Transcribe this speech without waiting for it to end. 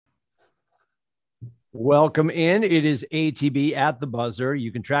Welcome in. It is ATB at the buzzer.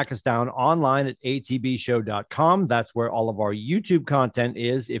 You can track us down online at atbshow.com. That's where all of our YouTube content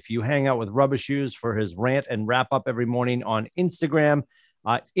is. If you hang out with Rubber Shoes for his rant and wrap up every morning on Instagram,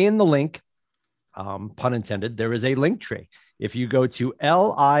 in the link, pun intended, there is a link tree. If you go to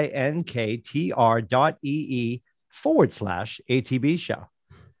linktr.ee/ATB show.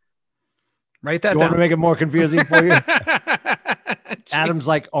 Write that You down. want to make it more confusing for you? Adam's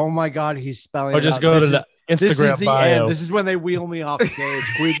like, oh my God, he's spelling it just out. go to the This is Instagram the bio. end. This is when they wheel me off stage.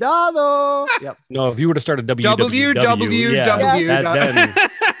 Cuidado. Yep. No, if you were to start a www, www. then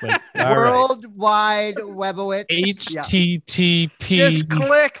it's like, all right. Worldwide Webowitz. HTTP. Just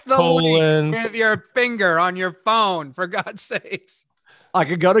click the colon. link with your finger on your phone, for God's sakes. I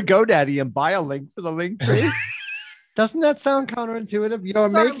could go to GoDaddy and buy a link for the link tree. Doesn't that sound counterintuitive? You're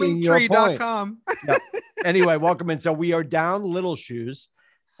It's on making your point. linktree.com. Yep. Anyway, welcome in. So we are down Little Shoes.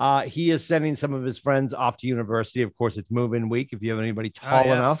 He is sending some of his friends off to university. Of course, it's move-in week. If you have anybody tall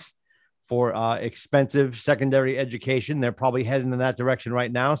enough for expensive secondary education, they're probably heading in that direction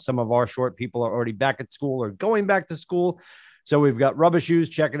right now. Some of our short people are already back at school or going back to school. So we've got Rubber Shoes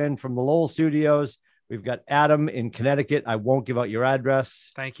checking in from the Lowell studios. We've got Adam in Connecticut. I won't give out your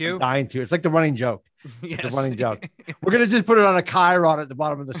address. Thank you. I'm dying to. It's like the running joke. Yes. It's a running joke. We're going to just put it on a chiron at the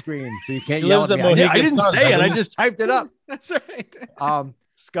bottom of the screen so you can't He yell lives at at me. I Mohegan didn't Sun, say it. I doesn't he? just typed it up. That's right.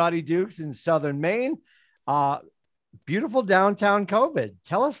 Scotty Dukes in Southern Maine. Beautiful downtown COVID.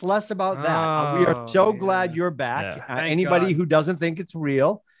 Tell us less about that. We are so glad you're back. Yeah. Anybody God. who doesn't think it's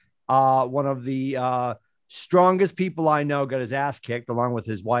real, one of the strongest people I know got his ass kicked along with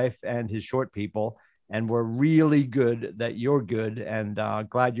his wife and his short people. And we're really good that you're good and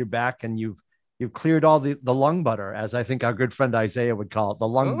glad you're back. And you've cleared all the lung butter, as I think our good friend Isaiah would call it, the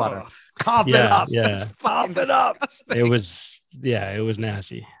lung butter. Cough it up. Yeah. Cough it up. It was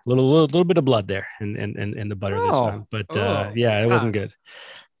nasty. A little bit of blood there in the butter this time. But it wasn't good.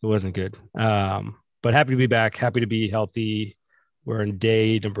 It wasn't good. But happy to be back. Happy to be healthy. We're in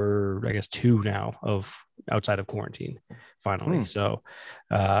day number, I guess, 2 now of outside of quarantine, finally. So,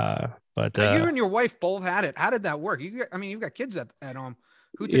 but you and your wife both had it. How did that work? You've got kids at home.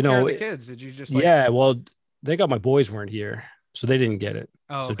 Who took care of the kids? Did you just well, they got my boys weren't here, so they didn't get it.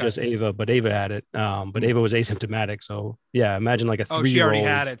 Oh, so okay. just Ava, but Ava had it. But Ava was asymptomatic. So yeah, imagine like a 3-year-old. she already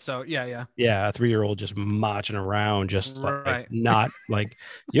had it. So yeah. Yeah, a 3-year-old just marching around, just Right. like not like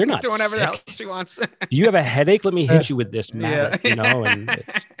you're not doing whatever the hell sick. she wants. Do you have a headache? Let me hit you with this mallet, Yeah. And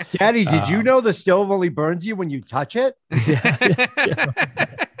it's, Daddy, did you know the stove only burns you when you touch it?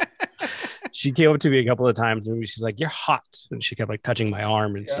 she came up to me a couple of times and she's like, "You're hot," and she kept like touching my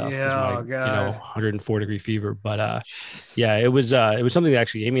arm and stuff. Yeah, with my, God. 104-degree fever. But it was something that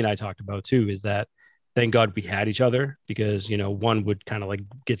actually Amy and I talked about too. Is that thank God we had each other because one would kind of like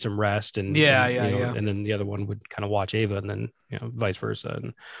get some rest and and then the other one would kind of watch Ava and then vice versa.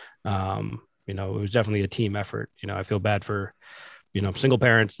 And it was definitely a team effort. I feel bad for single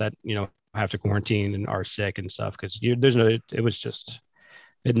parents that have to quarantine and are sick and stuff because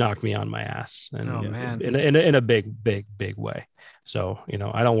it knocked me on my ass and man. in a big way. So,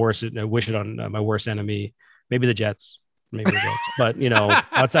 I don't wish it on my worst enemy, maybe the Jets, but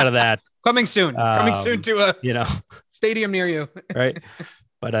outside of that, Coming soon to a stadium near you. Right.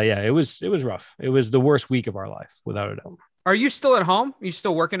 But it was rough. It was the worst week of our life without a doubt. Are you still at home? Are you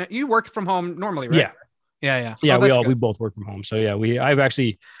still working you work from home normally, right? Yeah. Yeah. Oh, We both work from home. So yeah, I got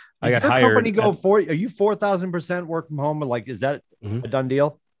Your hired. company are you 4,000% work from home? Like, is that a done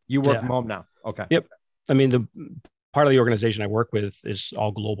deal? You work from home now. Okay. Yep. I mean, the part of the organization I work with is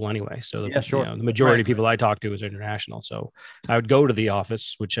all global anyway. So the majority of people I talk to is international. So I would go to the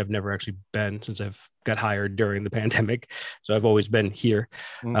office, which I've never actually been since I've got hired during the pandemic. So I've always been here.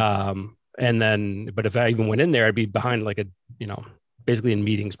 But if I even went in there, I'd be behind basically in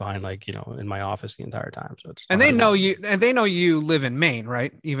meetings behind in my office the entire time. So it's they know you live in Maine,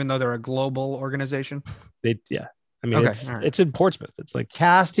 right? Even though they're a global organization. I mean, it's in Portsmouth. It's like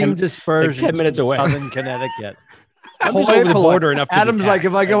casting dispersion, 10 minutes away. Southern Connecticut. I'm just over the border enough. Adam's like,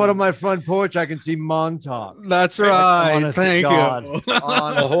 if I go out on my front porch, I can see Montauk. That's right. Thank you.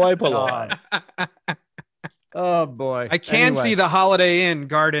 Hawaii Polo. Oh boy, I can see the Holiday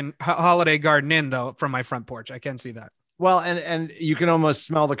Garden Inn though from my front porch. I can see that. Well, and you can almost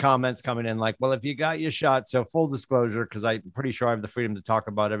smell the comments coming in like, well, if you got your shot, so full disclosure, because I'm pretty sure I have the freedom to talk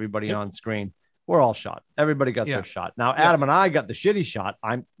about everybody on screen. We're all shot. Everybody got their shot. Now, Adam and I got the shitty shot.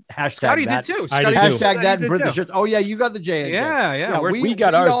 I'm hashtag Scotty that. did too. Hashtag that and British shirts. Oh yeah, you got the J. Yeah. We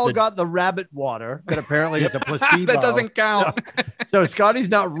got ours. We all got the rabbit water that apparently is a placebo. That doesn't count. So Scotty's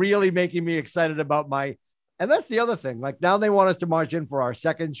not really making me excited about my And that's the other thing. Like now they want us to march in for our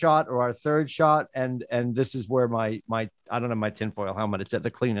second shot or our third shot. And this is where my I don't have my tinfoil helmet. It's at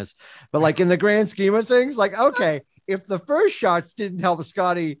the cleanest. But like in the grand scheme of things, like, okay, if the first shots didn't help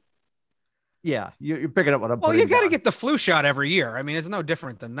Scotty, yeah, you're picking up what I'm Well, you got to get the flu shot every year. I mean, it's no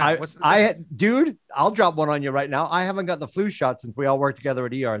different than that. Dude, I'll drop one on you right now. I haven't got the flu shot since we all worked together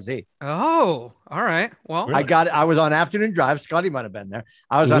at ERZ. Oh, all right. Well, really? I got it. I was on afternoon drive. Scotty might have been there.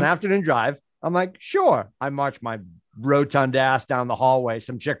 I was on afternoon drive. I'm like, sure. I march my rotund ass down the hallway.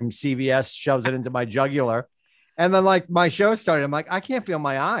 Some chick from CVS shoves it into my jugular. And then like my show started. I'm like, I can't feel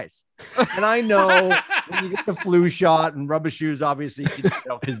my eyes. And I know when you get the flu shot and Rubber Shoes, obviously,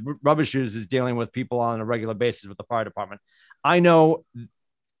 because Rubber Shoes is dealing with people on a regular basis with the fire department. I know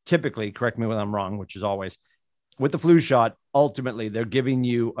typically, correct me when I'm wrong, which is always with the flu shot, ultimately they're giving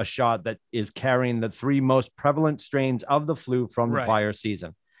you a shot that is carrying the 3 most prevalent strains of the flu from the prior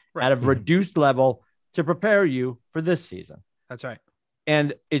season at a reduced level to prepare you for this season. That's right.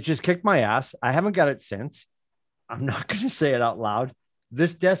 And it just kicked my ass. I haven't got it since. I'm not going to say it out loud.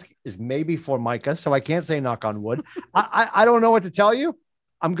 This desk is maybe for Micah, so I can't say knock on wood. I don't know what to tell you.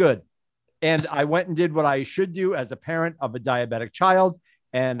 I'm good. And I went and did what I should do as a parent of a diabetic child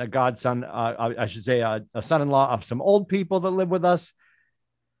and a godson, I should say a son-in-law of some old people that live with us.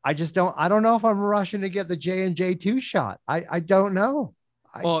 I don't know if I'm rushing to get the J&J 2 shot. I don't know.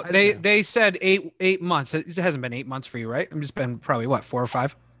 Well, they said 8 months. It hasn't been 8 months for you, right? I'm just been probably 4 or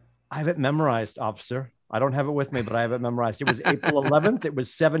 5. I have it memorized, officer. I don't have it with me, but I have it memorized. It was April 11th. It was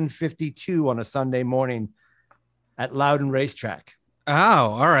 7:52 on a Sunday morning at Loudon Racetrack. Oh,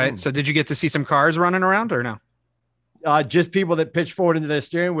 all right. So did you get to see some cars running around or no? Just people that pitched forward into their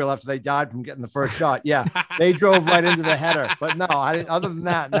steering wheel after they died from getting the first shot. Yeah, they drove right into the header. But no, I didn't. Other than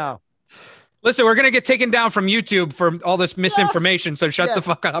that, no. Listen, we're gonna get taken down from YouTube for all this misinformation. So shut the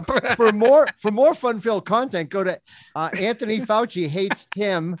fuck up. for more fun-filled content, go to Anthony Fauci hates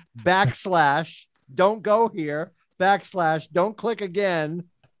Tim / don't go here / don't click again.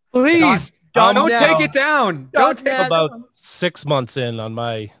 Please don't take it down. Don't take about 6 months in on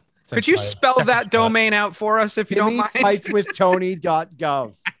my. Could you spell that domain out for us if you don't mind?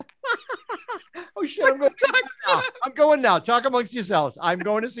 Fightswithtony.gov. Oh shit! I'm going now. Talk amongst yourselves. I'm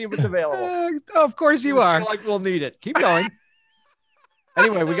going to see what's available. Of course you are. Like we'll need it. Keep going.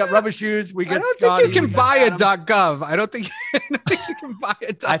 Anyway, we got Rubber Shoes. We got. I don't think you can buy a .gov. I don't think you can buy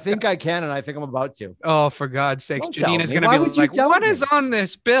a .gov. I think I can, and I think I'm about to. Oh, for God's sakes, Janina's going to be like, "What is on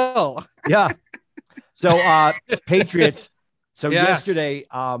this bill?" Yeah. So, Patriots. So yesterday,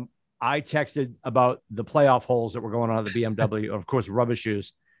 I texted about the playoff holes that were going on at the BMW. Of course, Rubber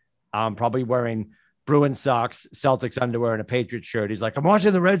Shoes. Probably wearing Bruins socks, Celtics underwear, and a Patriots shirt. He's like, I'm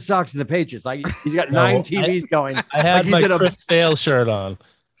watching the Red Sox and the Patriots. Like he's got 9 TVs going. I had my Chris Sale shirt on. Of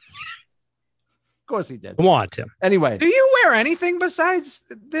course he did. Come on, Tim. Anyway, do you wear anything besides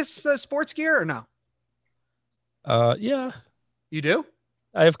this sports gear or no? Yeah. You do?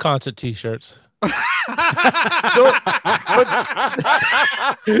 I have concert T-shirts. That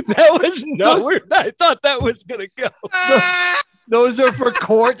was nowhere. I thought that was gonna go. Those are for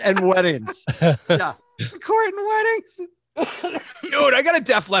court and weddings. Yeah. Court and weddings. Dude, I got a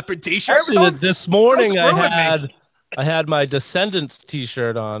Def Leppard t-shirt. Actually, this morning I had my Descendants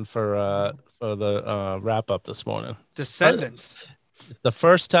t-shirt on for the wrap up this morning. Descendants. It's the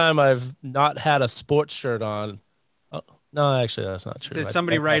first time I've not had a sports shirt on. Oh, no, actually that's not true. Did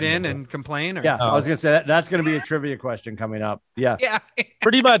somebody write in and complain? Or? Yeah, I was gonna say that's gonna be a trivia question coming up. Yeah. Yeah.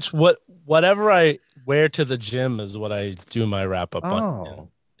 Pretty much whatever I wear to the gym is what I do my wrap up on.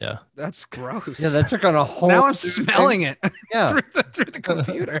 Yeah. That's gross. Yeah, that took on a whole. Now I'm smelling it. Yeah. through the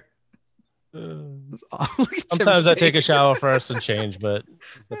computer. Sometimes I take a shower first and change, but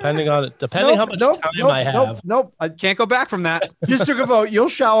depending how much time I have. Nope. I can't go back from that. Just took a vote. You'll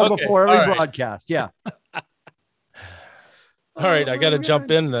shower before every broadcast. Yeah. All right, I got to jump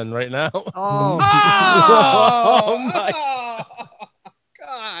in then right now. Oh my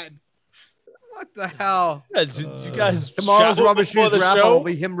God. What the hell? You guys, tomorrow's Rubber Shoes wrap up will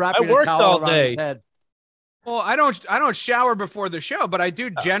be him wrapping a towel around his head. Well, I don't shower before the show, but I do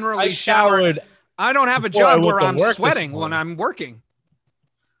generally shower. I don't have a job where I'm sweating when I'm working.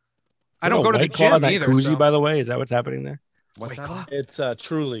 I don't go to the gym either. Koozie, by the way, is that what's happening there? It's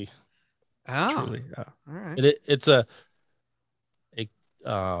Truly. Oh, Truly. Oh. All right. It's a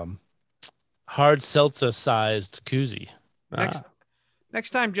hard seltzer sized koozie.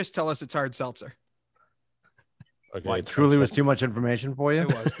 Next time, just tell us it's hard seltzer. Okay, it truly was too much information for you. It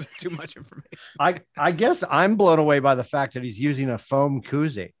was too much information. I guess I'm blown away by the fact that he's using a foam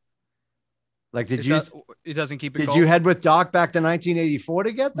koozie. Like, it doesn't keep it Did cold? you head with Doc back to 1984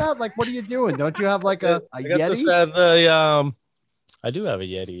 to get that? Like, what are you doing? Don't you have like a Yeti? I do have a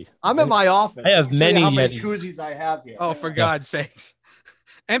Yeti. I'm in my office. I have many Yetis. Koozies I have here. Oh, for God's sakes.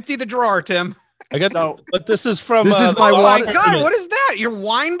 Empty the drawer, Tim. I got but this is from my oh water. My God, what is that? Your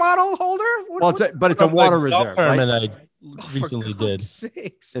wine bottle holder? It's a water reserve. Right? I recently did.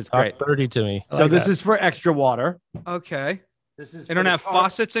 Sakes. It's great. 30 to me. So this is for extra water. Okay. This is you don't have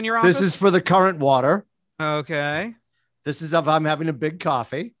faucets in your office? This is for the current water. Okay. This is if I'm having a big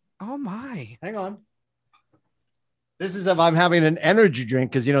coffee. Oh my. Hang on. This is if I'm having an energy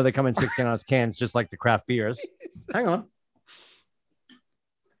drink because they come in 16-ounce cans just like the craft beers. Hang on.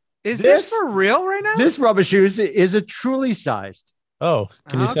 Is this for real right now? This rubber shoes is a truly sized. Oh,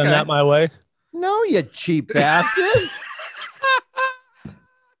 can you send that my way? No, you cheap bastard.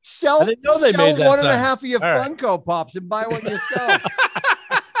 I didn't know they made that one and a half of your Funko Pops and buy one yourself.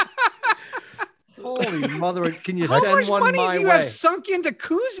 Holy mother! Can you send one my way? How much money do you have sunk into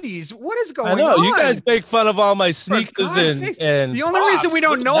koozies? What is going on? I know you guys make fun of all my sneakers and the only reason we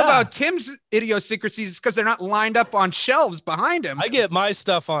don't know about Tim's idiosyncrasies is because they're not lined up on shelves behind him. I get my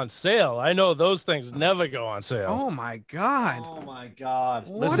stuff on sale. I know those things never go on sale. Oh my God! Oh my God!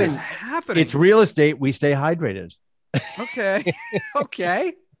 What is happening? It's real estate. We stay hydrated. Okay.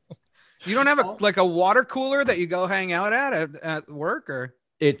 Okay. You don't have a water cooler that you go hang out at work or?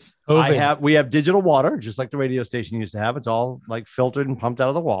 We have digital water, just like the radio station used to have. It's all like filtered and pumped out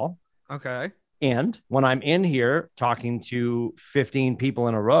of the wall. Okay. And when I'm in here talking to 15 people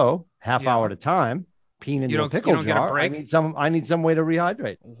in a row, half hour at a time, peeing into a pickle jar, I need some way to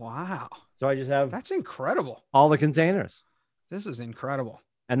rehydrate. Wow. So I just have that's incredible. All the containers. This is incredible.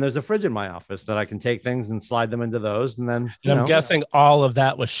 And there's a fridge in my office that I can take things and slide them into those. And then I'm guessing all of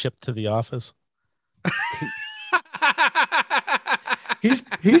that was shipped to the office.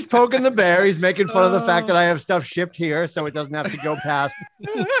 He's poking the bear. He's making fun of the fact that I have stuff shipped here, so it doesn't have to go past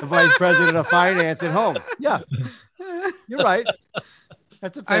the vice president of finance at home. Yeah, you're right.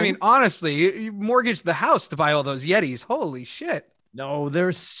 That's a thing. I mean, honestly, you mortgaged the house to buy all those Yetis. Holy shit! No,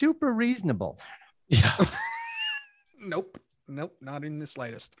 they're super reasonable. Yeah. Nope, not in the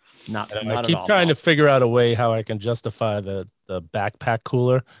slightest. Not I keep trying to figure out a way how I can justify the backpack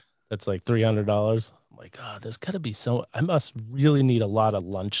cooler. That's like $300. Like, there's got to be I must really need a lot of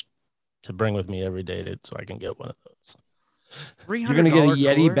lunch to bring with me every day so I can get one of those. You're going to get a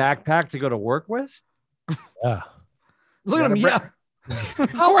Yeti backpack to go to work with? Yeah. Look at him. Yeah.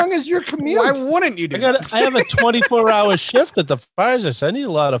 How long is your commute? Why wouldn't you do that? I have a 24-hour shift at the fire station. I need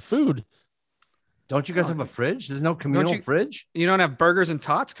a lot of food. Don't you guys have a fridge? There's no communal fridge? You don't have burgers and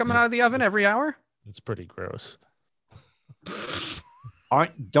tots coming out of the oven every hour? It's pretty gross.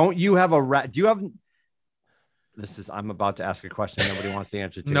 Don't you have a rat? Do you have... I'm about to ask a question nobody wants to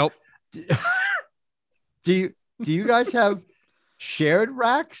answer to. Nope. Do you guys have shared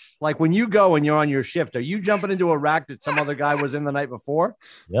racks? Like when you go and you're on your shift, are you jumping into a rack that some other guy was in the night before?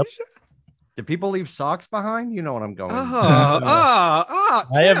 Yep. Do people leave socks behind? You know what I'm going. I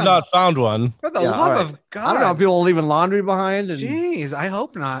have not found one. For the love of God. I don't know if people are leaving laundry behind. Jeez, I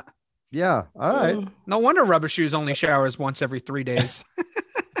hope not. Yeah. All right. No wonder Rubber Shoes only showers once every 3 days.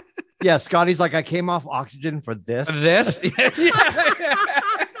 Yeah, Scotty's like, I came off oxygen for this.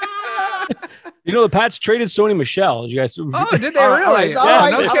 You know, the Pats traded Sony Michel. Did you guys? Oh, did they really? All right.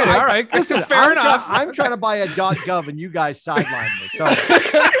 No kidding. All right. Fair enough. I'm trying to buy a .gov and you guys sideline me. So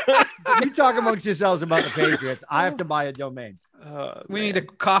you talk amongst yourselves about the Patriots. I have to buy a domain. We need a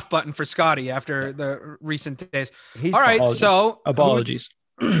cough button for Scotty after the recent days. All right. So apologies.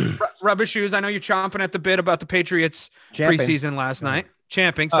 Rubber Shoes. I know you're chomping at the bit about the Patriots preseason last night.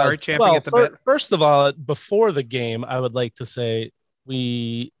 Champing at the bit. First of all, before the game, I would like to say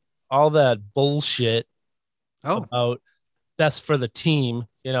all that bullshit about best for the team,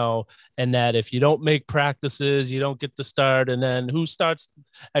 and that if you don't make practices, you don't get to start. And then who starts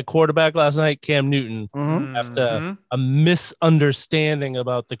at quarterback last night? Cam Newton. Mm-hmm. After a misunderstanding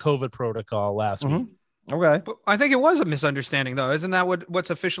about the COVID protocol last week. Okay. But I think it was a misunderstanding, though. Isn't that what's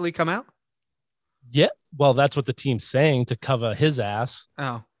officially come out? Yeah. Well, that's what the team's saying to cover his ass.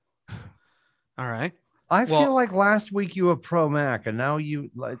 Oh. All right. I feel like last week you were pro Mac and now you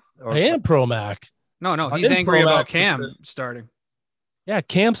I am pro Mac. No, he's angry about Cam starting. Yeah,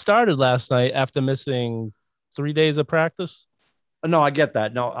 Cam started last night after missing 3 days of practice. No, I get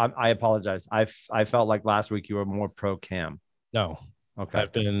that. No, I apologize. I felt like last week you were more pro Cam. No. Okay.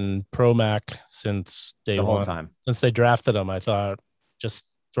 I've been pro Mac since day one. The whole time. Since they drafted him, I thought just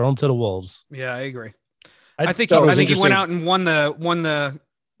throw him to the wolves. Yeah, I agree. I think he went out and won the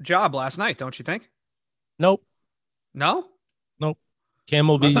job last night, don't you think? Nope. No? Nope. Cam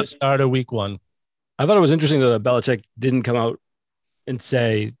will be your starter week 1. I thought it was interesting that Belichick didn't come out and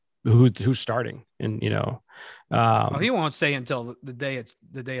say who's starting, and he won't say until the day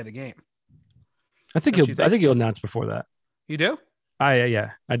of the game. I think he'll announce before that. You do? I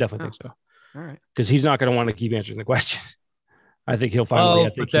definitely think so. All right, because he's not going to want to keep answering the question. I think he'll finally.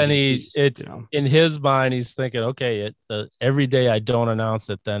 But then in his mind, he's thinking, okay, every day I don't announce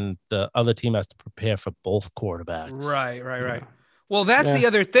it, then the other team has to prepare for both quarterbacks. Right. Yeah. Well, that's the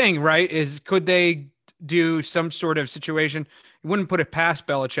other thing, right? Is could they do some sort of situation? You wouldn't put it past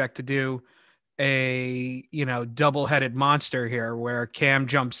Belichick to do a double-headed monster here, where Cam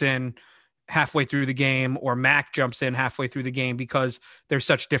jumps in halfway through the game or Mac jumps in halfway through the game because they're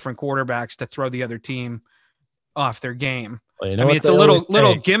such different quarterbacks to throw the other team off their game. Well, I mean, it's a little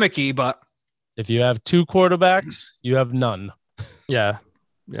gimmicky, but if you have 2 quarterbacks, you have none. Yeah.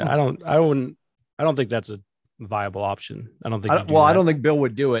 I don't think that's a viable option. I don't think. I don't think Bill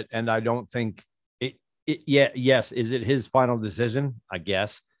would do it, and I don't think it. Yes, is it his final decision? I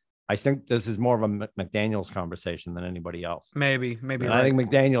guess. I think this is more of a McDaniels conversation than anybody else. Maybe. Right. I think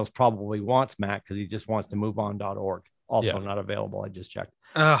McDaniels probably wants Mac because he just wants to move on.org. Also not available. I just checked.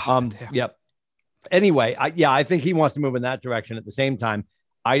 Yep. Anyway, I think he wants to move in that direction. At the same time,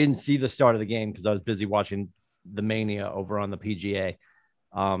 I didn't see the start of the game because I was busy watching the Mania over on the PGA.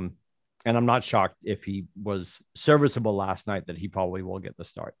 And I'm not shocked if he was serviceable last night that he probably will get the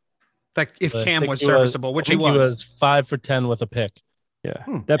start. Like if Cam was serviceable, which he was. He was 5 for 10 with a pick. Yeah.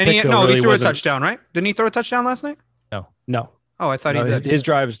 He threw a touchdown, right? Didn't he throw a touchdown last night? No. Oh, I thought he did. His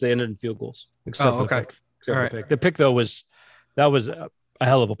drives, they ended in field goals. Except for the pick. Pick. The pick, though, was a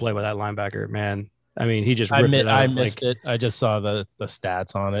hell of a play by that linebacker, man. I mean, he just ripped it out. I missed it. I just saw the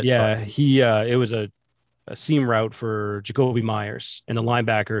stats on it. Yeah, it was a seam route for Jacoby Myers, and the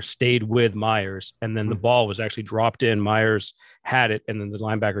linebacker stayed with Myers, and then the ball was actually dropped in. Myers had it, and then the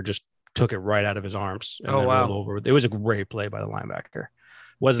linebacker just took it right out of his arms. And rolled over. It was a great play by the linebacker.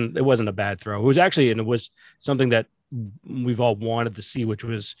 It wasn't a bad throw. It was actually, and it was something that we've all wanted to see, which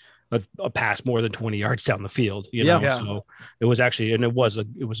was a pass more than 20 yards down the field. So it was actually, and it was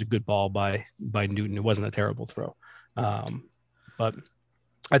a good ball by Newton. It wasn't a terrible throw. But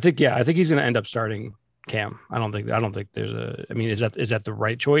I think he's going to end up starting Cam. I don't think there's is that the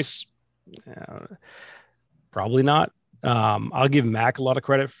right choice? Probably not. I'll give Mac a lot of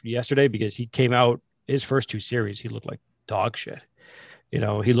credit for yesterday because he came out his first 2 series. He looked like dog shit. He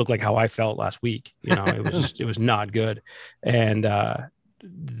looked like how I felt last week. It was not good. And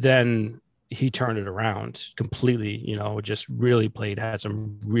then he turned it around completely, just really had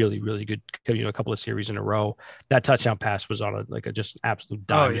some really, really good, a couple of series in a row. That touchdown pass was on just absolute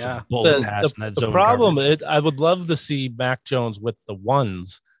dime. Bullet pass. The problem, I would love to see Mac Jones with the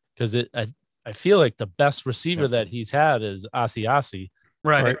ones because I feel like the best receiver that he's had is Asiasi.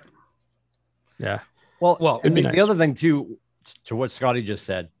 Right. Yeah. Well, the other thing too, to what Scotty just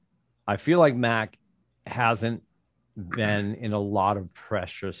said, I feel like Mac hasn't been in a lot of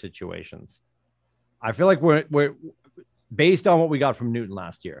pressure situations. I feel like we're based on what we got from Newton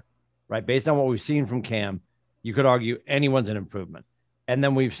last year, right? Based on what we've seen from Cam, you could argue anyone's an improvement. And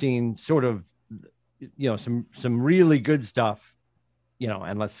then we've seen sort of, some really good stuff,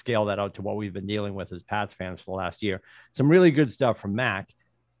 and let's scale that out to what we've been dealing with as Pats fans for the last year. Some really good stuff from Mac.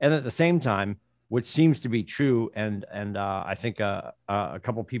 And at the same time, which seems to be true, and I think a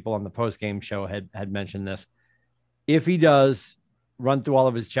couple people on the post-game show had mentioned this, if he does run through all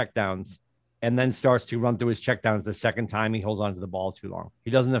of his checkdowns and then starts to run through his checkdowns the second time he holds onto the ball too long,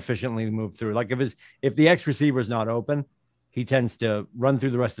 he doesn't efficiently move through. Like if the X receiver is not open, he tends to run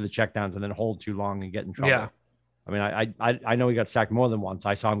through the rest of the checkdowns and then hold too long and get in trouble. Yeah. I mean, I know he got sacked more than once.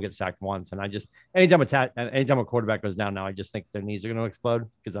 I saw him get sacked once, and I just anytime a quarterback goes down now, I just think their knees are going to explode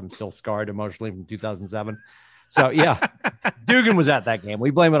because I'm still scarred emotionally from 2007. So yeah, Dugan was at that game. We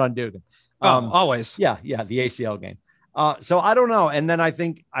blame it on Dugan. Always. Yeah, the ACL game. So I don't know. And then I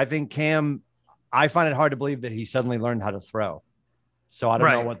think Cam, I find it hard to believe that he suddenly learned how to throw. So I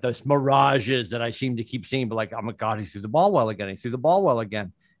don't know what this mirage is that I seem to keep seeing, but like, oh my God, he threw the ball well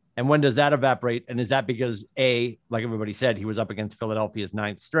again. And when does that evaporate? And is that because like everybody said, he was up against Philadelphia's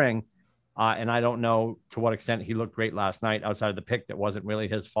 9th string? And I don't know to what extent he looked great last night outside of the pick that wasn't really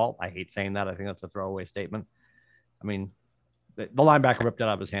his fault. I hate saying that. I think that's a throwaway statement. I mean, the linebacker ripped it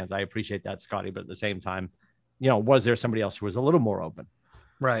out of his hands. I appreciate that, Scotty. But at the same time, was there somebody else who was a little more open?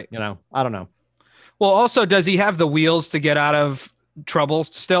 Right. I don't know. Well, also, does he have the wheels to get out of trouble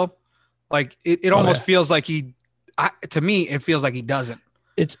still? Like it almost feels like to me, it feels like he doesn't.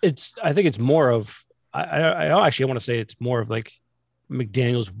 I think it's more of, I actually want to say it's more of like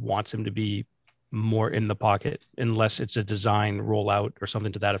McDaniels wants him to be more in the pocket, unless it's a design rollout or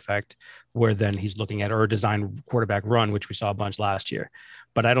something to that effect, where then he's looking at, or a design quarterback run, which we saw a bunch last year.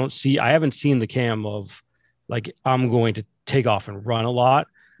 But I haven't seen the Cam of like, I'm going to take off and run a lot.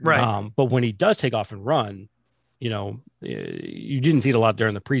 Right. But when he does take off and run, you didn't see it a lot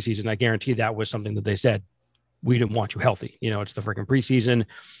during the preseason. I guarantee that was something that they said, we didn't want you healthy. It's the freaking preseason.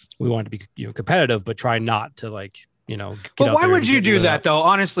 We want to be competitive, but try not to but why would you do that though?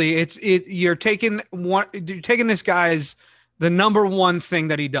 Honestly, you're taking this guy's the number one thing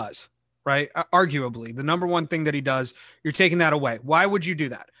that he does, right? Arguably the number one thing that he does. You're taking that away. Why would you do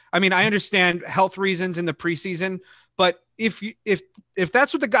that? I mean, I understand health reasons in the preseason, but if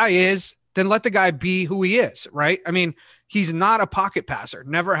that's what the guy is, then let the guy be who he is, right? I mean, he's not a pocket passer,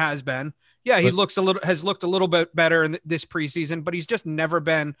 never has been. Yeah, he has looked a little bit better in this preseason, but he's just never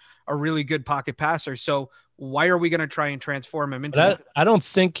been a really good pocket passer. So why are we going to try and transform him into that? I don't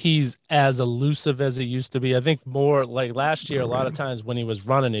think he's as elusive as he used to be. I think more like last year, a lot of times when he was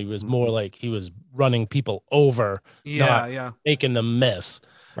running, he was more like he was running people over, not making them miss.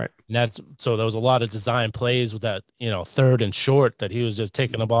 Right. And so there was a lot of design plays with that, third and short, that he was just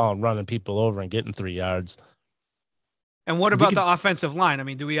taking the ball and running people over and getting 3 yards. And what about the offensive line? I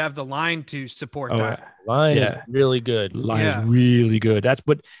mean, do we have the line to support that? Line is really good. Line is really good. That's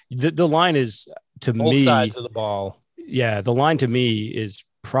what the line is to both me. Sides of the ball. Yeah, the line to me is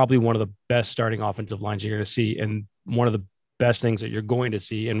probably one of the best starting offensive lines you're going to see, and one of the best things that you're going to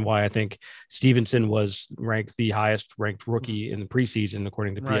see, and why I think Stevenson was ranked the highest ranked rookie in the preseason,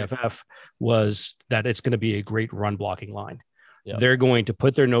 according to PFF, was that it's going to be a great run blocking line. Yep. They're going to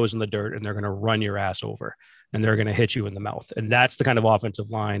put their nose in the dirt and they're going to run your ass over, and they're going to hit you in the mouth. And that's the kind of offensive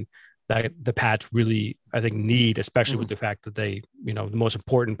line that the Pats really, I think, need, especially with the fact that they, the most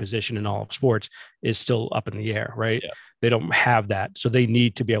important position in all of sports is still up in the air, right? Yeah. They don't have that. So they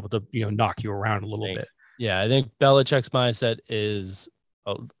need to be able to, knock you around a little bit. Yeah, I think Belichick's mindset is,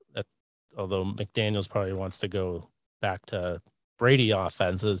 although McDaniels probably wants to go back to Brady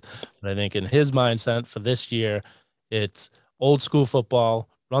offenses, but I think in his mindset for this year, it's old school football,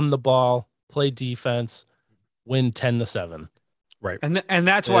 run the ball, play defense, win 10-7. Right. And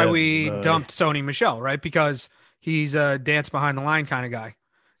that's why we dumped Sony Michel, right? Because he's a dance behind the line kind of guy.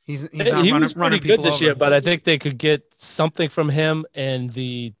 He was running good this year, but I think they could get something from him, and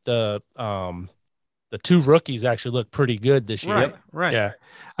the two rookies actually look pretty good this year. Right. Yeah.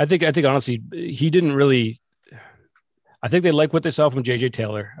 I think honestly, he didn't really. I think they like what they saw from JJ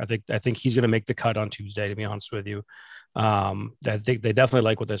Taylor. I think he's going to make the cut on Tuesday, to be honest with you. I think they definitely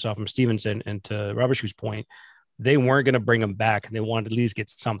like what they saw from Stevenson. And to Robert Shoe's point, they weren't going to bring him back, and they wanted to at least get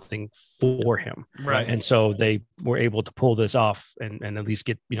something for him. Right. And so they were able to pull this off and at least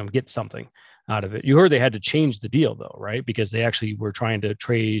get something out of it. You heard they had to change the deal though, right? Because they actually were trying to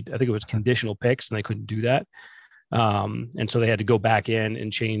trade, I think it was conditional picks, and they couldn't do that. And so they had to go back in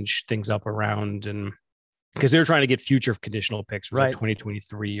and change things up around, and because they were trying to get future conditional picks, like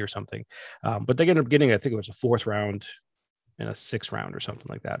 2023 or something. But they ended up getting, I think it was a 4th round and a 6th round or something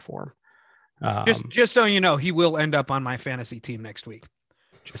like that for him. Just so you know, he will end up on my fantasy team next week.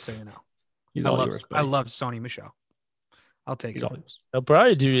 Just so you know, I love Sony Michel. I'll take it. They'll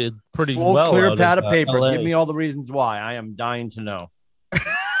probably do it pretty full well. Clear pad of paper. LA. Give me all the reasons why. I am dying to know.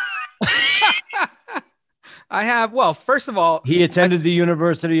 I have. Well, first of all, he attended the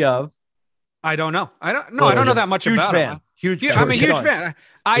University of. I don't know. I don't know that much about him. I'm a huge fan.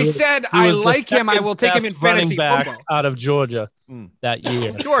 I said I like him. I will take him in fantasy football. Out of Georgia that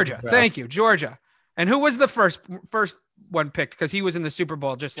year. Georgia. Thank you, Georgia. And who was the first one picked? Because he was in the Super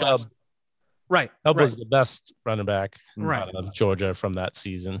Bowl just last. Right. That was the best running back out of Georgia from that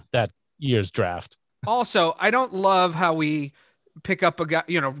season, that year's draft. Also, I don't love how we pick up a guy,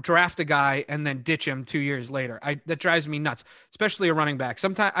 draft a guy and then ditch him 2 years later. That drives me nuts, especially a running back.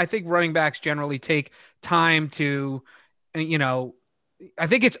 Sometimes I think running backs generally take time to, I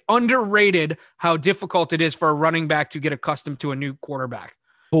think it's underrated how difficult it is for a running back to get accustomed to a new quarterback.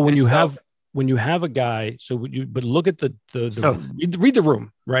 But when you have a guy, but look at read the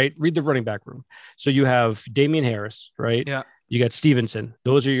room, right? Read the running back room. So you have Damian Harris, right? Yeah. You got Stevenson.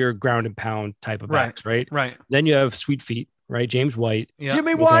 Those are your ground and pound type of backs, right? Right. Then you have Sweet Feet, right? James White. Yeah.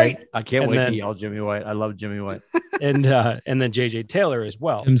 Jimmy White. I can't wait to yell Jimmy White. I love Jimmy White. and then JJ Taylor as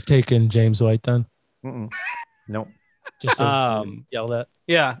well. Tim's taking James White then. Nope. Just yell that.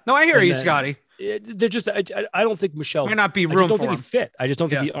 Yeah. No, I hear you, Scotty. They're just. I don't think Michel might not be room. I don't for think him. he fit. I just don't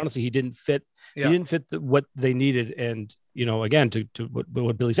think he didn't fit. Yeah. He didn't fit what they needed. And again, to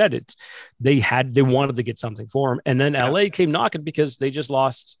what Billy said, they wanted to get something for him, and then LA came knocking because they just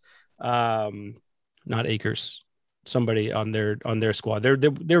lost, not Akers, somebody on their squad.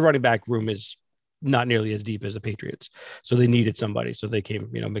 Their running back room is not nearly as deep as the Patriots. So they needed somebody. So they came,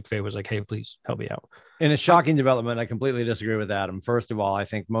 McVay was like, hey, please help me out. In a shocking development, I completely disagree with Adam. First of all, I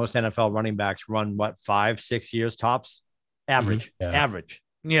think most NFL running backs run 5-6 years tops, average.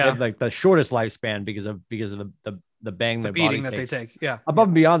 Yeah, like the shortest lifespan because of the bang, the beating that they take. Yeah. Above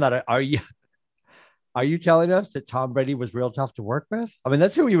and beyond that, are you telling us that Tom Brady was real tough to work with? I mean,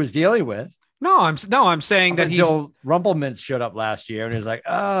 that's who he was dealing with. No, I'm saying that until Rumpelmintz showed up last year and he's like,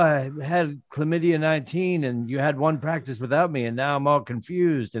 oh, I had chlamydia 19 and you had one practice without me and now I'm all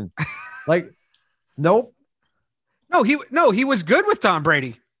confused and like, nope. No, he was good with Tom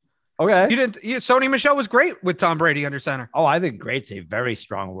Brady. Okay. Sony Michel was great with Tom Brady under center. Oh, I think great's a very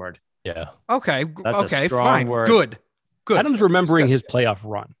strong word. Yeah. Okay. That's okay. A strong fine. Word. Good. Adam's remembering his playoff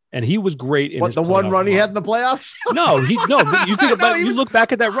run, and he was great in the one run he had in the playoffs. No. You think about you look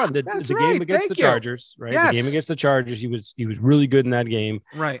back at that run. The game against the Chargers, right? Yes. The game against the Chargers, he was really good in that game.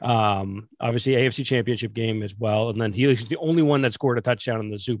 Right. Obviously AFC Championship game as well, and then he was the only one that scored a touchdown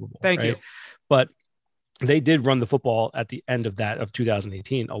in the Super Bowl. Thank you. But they did run the football at the end of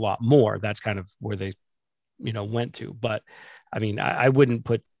 2018 a lot more. That's kind of where they, went to. But I mean, I wouldn't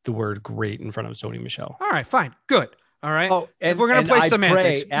put the word great in front of Sony Michel. All right, fine. Good. All right. Oh, if we're going to play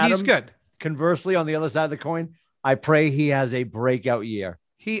semantics, he's good. Conversely, on the other side of the coin, I pray he has a breakout year.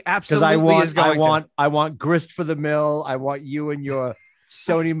 He absolutely is going I want grist for the mill. I want you in your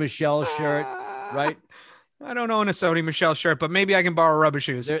Sony Michel shirt, right? I don't own a Sony Michel shirt, but maybe I can borrow Rubber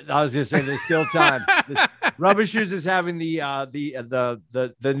Shoes. I was going to say there's still time. Rubber Shoes is having the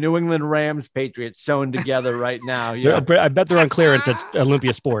New England Rams Patriots sewn together right now. Yeah. I bet they're on clearance at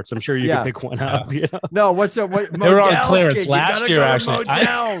Olympia Sports. I'm sure you can pick one up. No, what's up? They were on clearance last year, actually.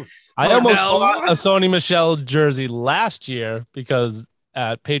 I almost bought a Sony Michel jersey last year because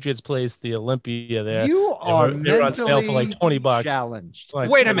at Patriots Place, the Olympia there. They were on sale for like $20. Challenged.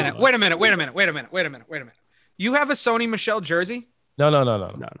 Like wait a minute. You have a Sony Michel jersey? No.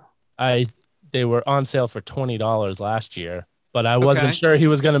 They were on sale for $20 last year, but I wasn't sure he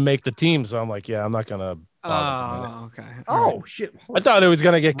was going to make the team. So I'm like, yeah, I'm not going to. Oh, okay. Oh, shit. I thought it was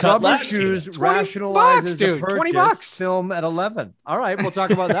going to get cut. Rubber Shoes rationalizes dude. $20. Film at 11. All right. We'll talk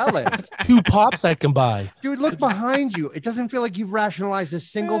about that later. 2 pops I can buy. Dude, look behind you. It doesn't feel like you've rationalized a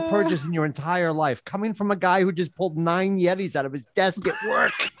single purchase in your entire life. Coming from a guy who just pulled 9 Yetis out of his desk at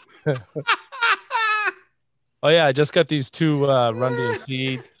work. Oh, yeah. I just got these 2 Run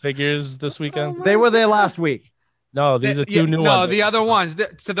DMC figures this weekend. They were there last week. No, these are 2 new ones. No, the other ones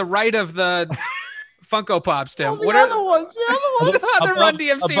to the right of the Funko Pops, Tim. What are the other ones? The other Run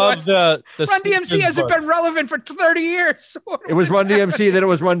DMC ones. Run DMC hasn't been relevant for 30 years. It was Run DMC, then it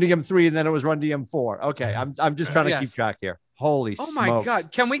was Run DM3, and then it was Run DM4. Okay, I'm just trying to keep track here. Holy smokes. My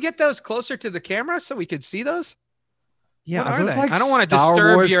God. Can we get those closer to the camera so we could see those? Yeah, are they? Like I don't want to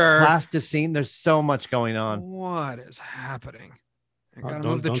disturb your plasticine. There's so much going on. What is happening? I gotta don't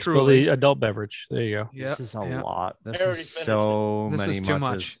move the don't Truly. spill the adult beverage. There you go. Yep. This is a lot. This is This is too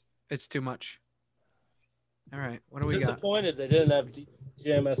much. It's too much. All right, what do we got? Disappointed they didn't have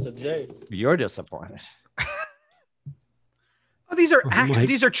GMS J. You're disappointed. Oh,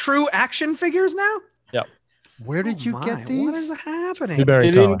 these are true action figures now? Yep. Where did you get these? What is happening?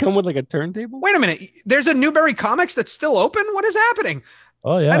 They didn't come with like a turntable? Wait a minute. There's a Newberry Comics that's still open? What is happening?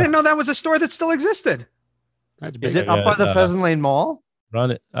 Oh, yeah. I didn't know that was a store that still existed. Is it up by the Pheasant Lane Mall?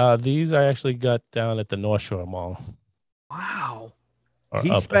 Run it. These I actually got down at the North Shore Mall. Wow.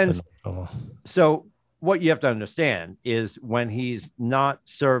 He spends. So what you have to understand is when he's not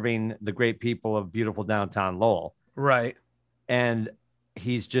serving the great people of beautiful downtown Lowell. Right. And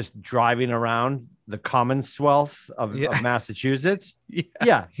he's just driving around the Commonwealth of Massachusetts.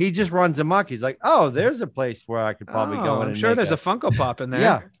 Yeah. He just runs amok. He's like, oh, there's a place where I could probably go in. I'm sure there's a Funko Pop in there.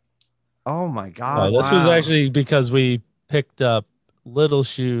 Yeah. Oh my God. This was actually because we picked up Little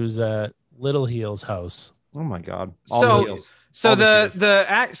Shoes at Little Heels house. Oh my God. So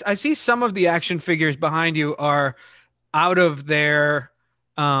I see some of the action figures behind you are out of their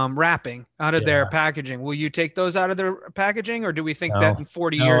wrapping, out of their packaging. Will you take those out of their packaging, or do we think that in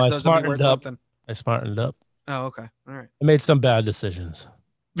 40 years those will be worth something? I smartened up. Oh, okay. All right. I made some bad decisions.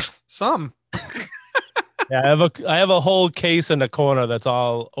 Some. Yeah, I have a whole case in the corner that's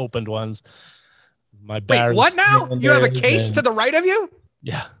all opened ones. Wait, what now? You have a case to the right of you?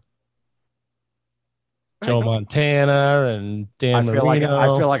 Yeah. Joe Montana and Dan Marino. I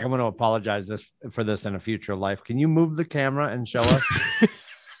feel like I'm going to apologize for this in a future life. Can you move the camera and show us?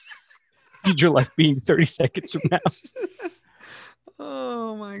 Future life being 30 seconds from now.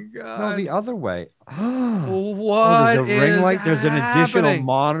 Oh my God. No, the other way. What there's a ring light. There's an additional happening?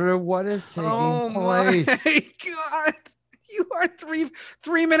 monitor. What is taking place? Oh my God. You are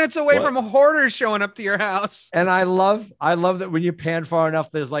 3 minutes away from hoarders showing up to your house. And I love that when you pan far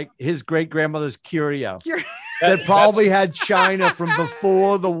enough, there's like his great grandmother's curio that probably had china from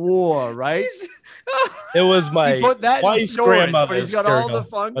before the war, right? It was my wife's grandmother. But he's got all the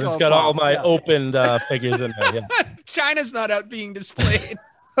fun. But it's got all my opened figures in there. Yeah. China's not out being displayed.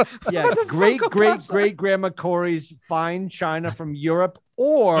 Yeah, great grandma Corey's fine china from Europe.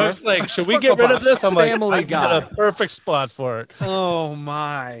 Or I was like, should we get rid of this? I'm like, Family Guy. Got a perfect spot for it. Oh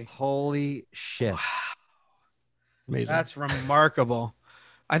my! Holy shit! Wow. Amazing. That's remarkable.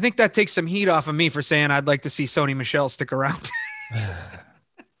 I think that takes some heat off of me for saying I'd like to see Sony Michel stick around.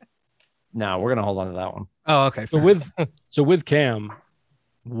 No, we're gonna hold on to that one. Oh, okay. So with Cam,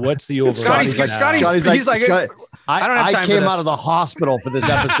 what's the over? Scotty's like, I don't have time. I came out of the hospital for this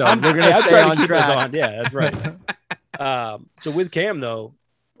episode. We're gonna stay on track. Yeah, that's right. So with Cam though,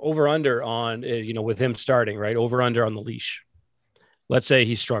 over under on with him starting, right? Over under on the leash. Let's say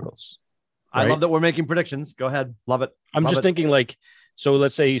he struggles. Right? I love that we're making predictions. Go ahead, love it. I'm just thinking like, so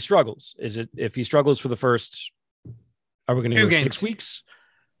let's say he struggles. Is it if he struggles for the first? Are we going to go 6 weeks?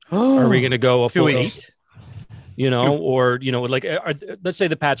 Are we going to go a full 8? Or let's say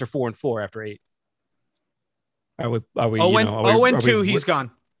the Pats are 4-4 after 8. Are we? 0-2. He's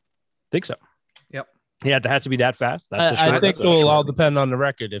gone. Think so. Yep. Yeah, it has to be that fast. I think it will all depend on the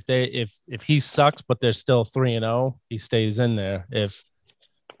record. If he sucks, but they're still 3-0, he stays in there. If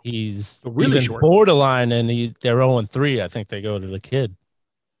he's really short, borderline, and they're 0-3, I think they go to the kid.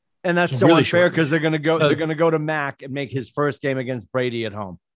 And that's so really unfair because they're going to go to Mac and make his first game against Brady at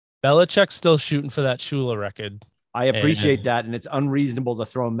home. Belichick's still shooting for that Shula record. I appreciate that, and it's unreasonable to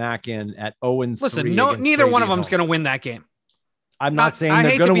throw Mac in at 0-3. Listen, neither one of them is going to win that game. I'm not saying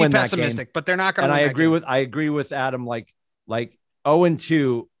they're going to win that game. I hate to be pessimistic, but they're not going to. And I agree with Adam. Like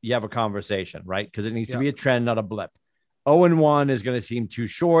 0-2, you have a conversation, right? Because it needs to be a trend, not a blip. 0-1 is going to seem too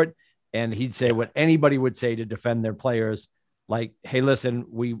short, and he'd say what anybody would say to defend their players. Like, hey, listen,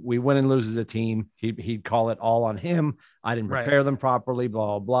 we win and lose as a team. He'd call it all on him. I didn't prepare them properly,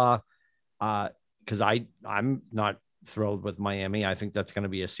 blah, blah, blah. Because I'm not thrilled with Miami. I think that's going to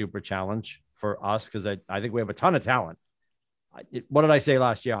be a super challenge for us because I think we have a ton of talent. What did I say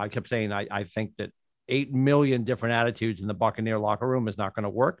last year? I kept saying I think that 8 million different attitudes in the Buccaneer locker room is not going to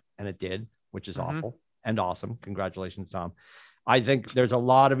work. And it did, which is awful and awesome. Congratulations, Tom. I think there's a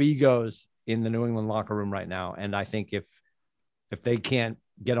lot of egos in the New England locker room right now. And I think if they can't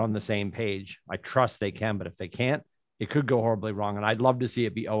get on the same page, I trust they can, but if they can't, it could go horribly wrong. And I'd love to see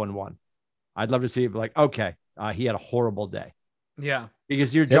it be 0-1. I'd love to see it be like, okay, he had a horrible day. Yeah.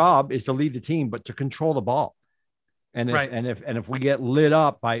 Because your job is to lead the team, but to control the ball. And if we get lit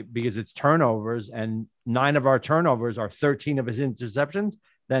up because it's turnovers and 9 of our turnovers are 13 of his interceptions,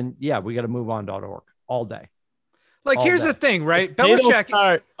 then yeah, we got to move on .org all day. Like, here's the thing, right? Belichick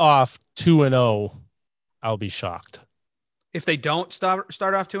start off 2-0. I'll be shocked. If they don't start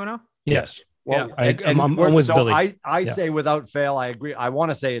off 2-0? Yes. Well, yeah. I'm with Billy. I say without fail, I agree. I want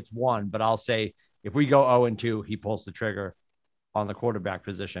to say it's 1, but I'll say if we go 0-2, he pulls the trigger on the quarterback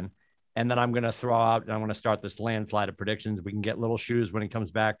position. And then I'm going to throw out, and I'm going to start this landslide of predictions. We can get Little Shoes when he comes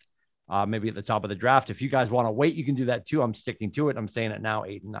back, maybe at the top of the draft. If you guys want to wait, you can do that too. I'm sticking to it. I'm saying it now,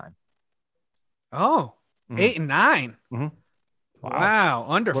 8-9. Oh, 8-9. Mm-hmm. Wow.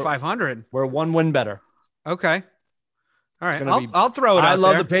 Under 500. We're 1 win better. Okay. All right. I'll throw it out. I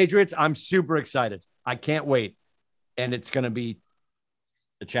love the Patriots. I'm super excited. I can't wait. And it's going to be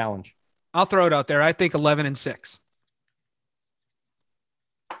a challenge. I'll throw it out there. I think 11-6.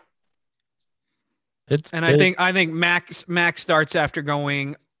 I think Mac starts after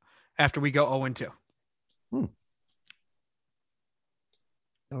we go 0-2. I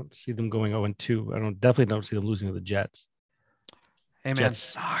don't see them going 0-2. Definitely don't see them losing to the Jets. Hey, man. Jets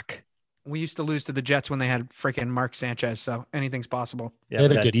suck. We used to lose to the Jets when they had freaking Mark Sanchez, so anything's possible. Yeah,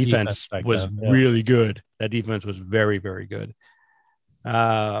 that defense was really good. That defense was very, very good.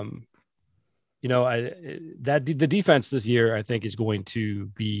 The defense this year, I think, is going to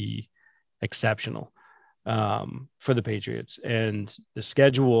be exceptional for the Patriots, and the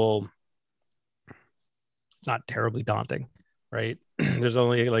schedule is not terribly daunting, right? There's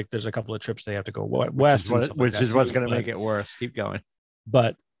only there's a couple of trips they have to go west, which is what's going to make it worse. Keep going.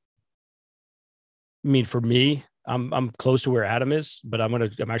 But I mean, for me, I'm close to where Adam is, but I'm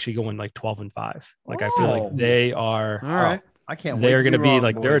actually going 12-5. I feel like they are. All right. I can't. They're going to be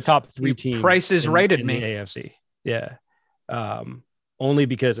they're a top 3 team. Price is right at me. The AFC. Yeah. Only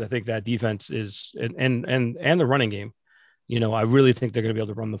because I think that defense is and the running game. I really think they're going to be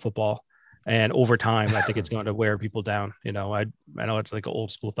able to run the football, and over time, I think it's going to wear people down. I know it's like an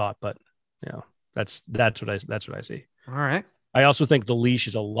old school thought, but that's what I see. All right. I also think the leash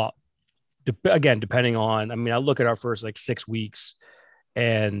is a lot. Again, depending on, I mean, I look at our first like 6 weeks,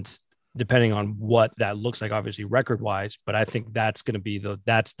 and depending on what that looks like, obviously record wise, but I think that's going to be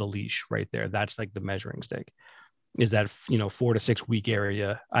that's the leash right there. That's like the measuring stick, is that, 4 to 6 week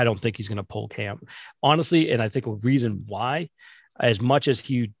area. I don't think he's going to pull Cam, honestly. And I think a reason why, as much as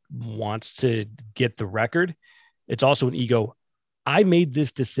he wants to get the record, it's also an ego. I made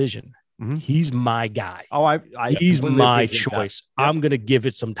this decision. Mm-hmm. He's my guy. Oh, he's my choice. Yep. I'm going to give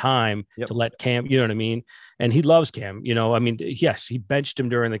it some time to let Cam, you know what I mean? And he loves Cam, I mean, yes, he benched him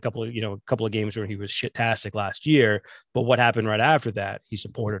during a couple of games where he was shit-tastic last year. But what happened right after that? He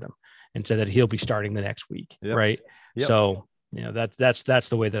supported him and said that he'll be starting the next week. Yep. Right. Yep. So, that's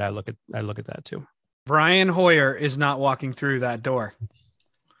the way that I look at that too. Brian Hoyer is not walking through that door.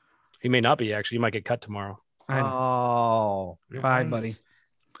 He may not be, actually. He might get cut tomorrow. Oh, bye, buddy.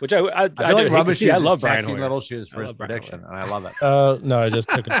 Which I feel like Rubber Shoes. I love Brian Hoyer. Little Shoes for his prediction, and I love it. No, I just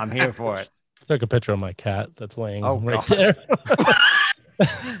took. I'm here for it. Took a picture of my cat that's laying right there.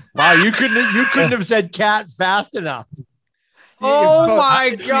 Wow, you couldn't have said cat fast enough. Oh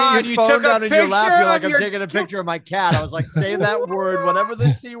my God! You took a picture. You're like, I'm taking a picture of my cat. I was like, say that word, whatever the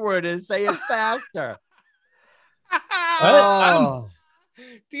C word is, say it faster.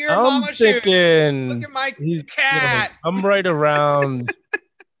 Dear Mama Shoes, look at my cat. I'm right around.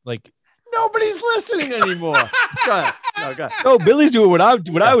 Like, nobody's listening anymore. Go ahead. No, Billy's doing what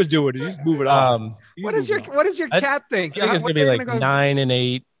I was doing. He's just moving on. What does your cat think? I think it's gonna be like 9 and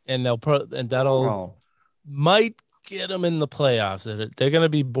 8, and that'll might get them in the playoffs. They're gonna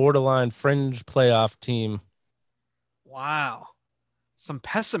be borderline fringe playoff team. Wow, some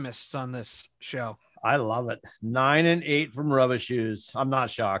pessimists on this show. I love it. 9 and 8 from Rubber Shoes. I'm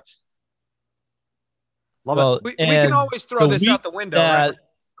not shocked. Love it. We can always throw this out the window. Right?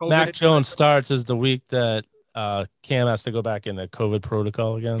 Mac Jones starts is the week that Cam has to go back in the COVID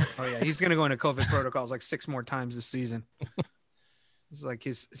protocol again. Oh yeah, he's gonna go into COVID protocols like 6 more times this season. It's like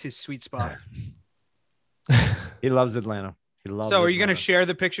his sweet spot. He loves Atlanta. He loves. So, are you gonna share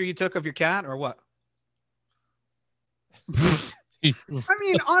the picture you took of your cat or what? I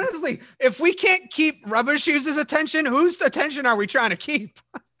mean, honestly, if we can't keep Rubber Shoes' attention, whose attention are we trying to keep?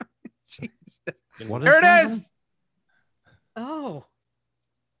 Jesus. There it is. Oh.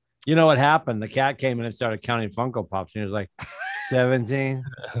 You know what happened? The cat came in and started counting Funko Pops, and he was like, 17,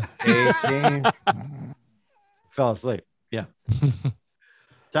 18. Fell asleep. Yeah.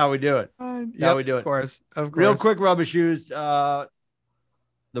 That's how we do it. That's how we do it. Of course. Real quick, Rubber Shoes. The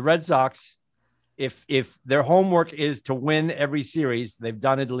Red Sox, if their homework is to win every series, they've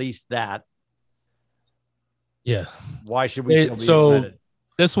done at least that. Yeah. Why should we still be excited?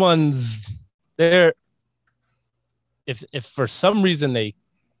 This one's there. If for some reason they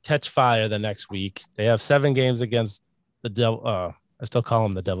catch fire the next week, they have 7 games against the Devil. I still call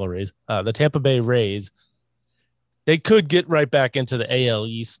them the Devil Rays. The Tampa Bay Rays. They could get right back into the AL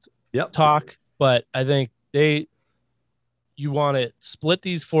East talk, but I think you want to split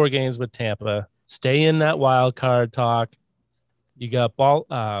these 4 games with Tampa, stay in that wild card talk. You got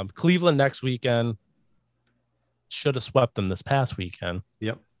Cleveland next weekend. Should have swept them this past weekend.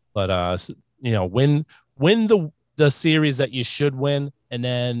 Yep. But win the series that you should win, and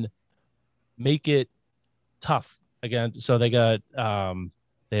then make it tough again. So they got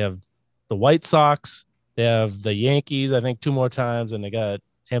they have the White Sox, they have the Yankees, I think 2 more times, and they got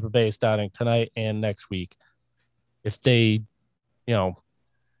Tampa Bay starting tonight and next week. If they,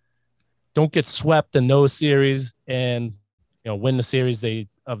 don't get swept in those series and win the series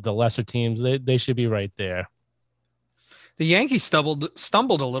of the lesser teams, they should be right there. The Yankees stumbled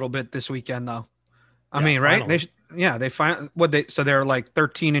a little bit this weekend, though. I mean, right? Finally. So they're like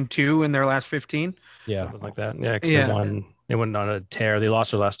 13-2 in their last 15. Yeah, something like that. Yeah, because they went on a tear. They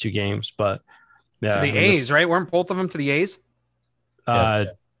lost their last 2 games, but to the A's, right? Weren't both of them to the A's?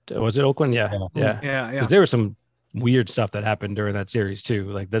 Was it Oakland? Yeah. Because there was some weird stuff that happened during that series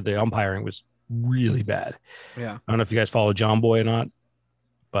too. Like the umpiring was really bad. Yeah, I don't know if you guys follow John Boy or not,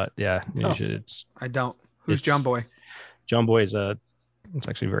 but yeah, you should. I don't. Who's John Boy? John Boy is it's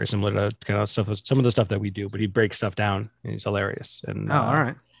actually very similar to kind of stuff, some of the stuff that we do, but he breaks stuff down and he's hilarious. And all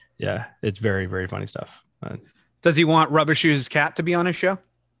right. Yeah, it's very, very funny stuff. Does he want Rubber Shoes' cat to be on his show?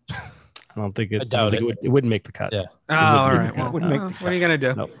 I don't think it wouldn't make the cut. Yeah. Oh, all right. Well, what are you going to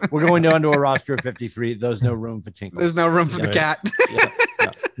do? No. We're going down to a roster of 53. There's no room for Tinkle. There's no room for the cat.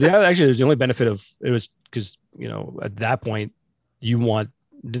 Yeah, actually, there's the only benefit of it was because, at that point, it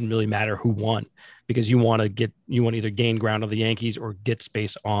didn't really matter who won because you want to either gain ground on the Yankees or get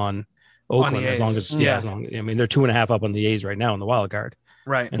space on Oakland as long as, I mean, they're 2.5 up on the A's right now in the wild card.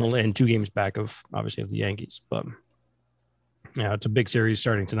 Right. And 2 games back of the Yankees. But Yeah, it's a big series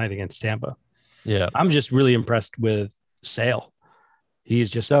starting tonight against Tampa. Yeah, I'm just really impressed with Sale. He's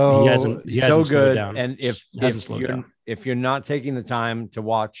just he hasn't so good. Down. And if you're not taking the time to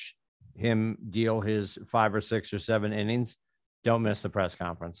watch him deal his 5 or 6 or 7 innings, don't miss the press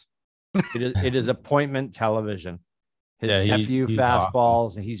conference. It is appointment television. His FU fastballs,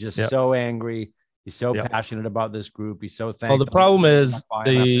 awesome. And he's just so angry. He's so passionate about this group. He's so thankful. Well, the problem is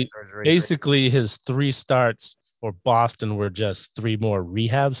basically his 3 starts for Boston were just 3 more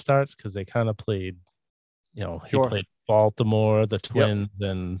rehab starts because they kind of played, he played Baltimore, the Twins,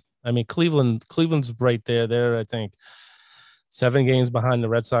 and I mean Cleveland's right there. They're, I think, 7 games behind the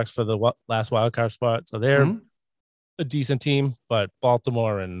Red Sox for the last wild card spot. So they're a decent team, but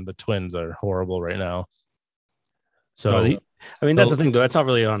Baltimore and the Twins are horrible right now. So that's the thing, though. That's not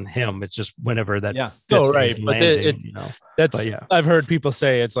really on him. It's just whenever that. Yeah. Right. But I've heard people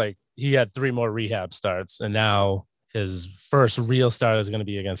say it's like he had 3 more rehab starts, and now his first real start is going to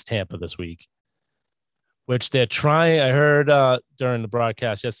be against Tampa this week, which they're trying. I heard during the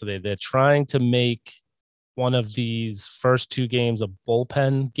broadcast yesterday, they're trying to make one of these first 2 games a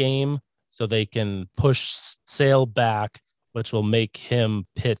bullpen game so they can push Sale back, which will make him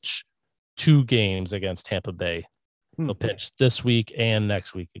pitch 2 games against Tampa Bay. He'll pitch this week and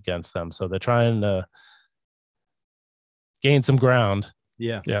next week against them. So they're trying to gain some ground.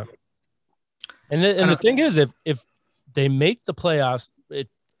 Yeah. Yeah. And the thing is, if they make the playoffs,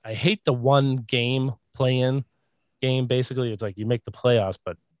 I hate the one game play-in game. Basically, it's like you make the playoffs,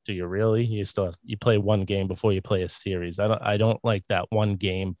 but do you really? You play 1 game before you play a series. I don't like that one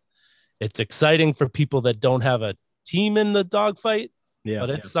game. It's exciting for people that don't have a team in the dogfight. Yeah,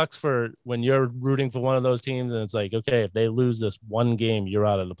 but it sucks for when you're rooting for one of those teams and it's like, okay, if they lose this one game, you're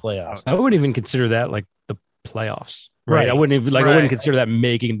out of the playoffs. I wouldn't even consider that like the playoffs, right? I wouldn't even I wouldn't consider that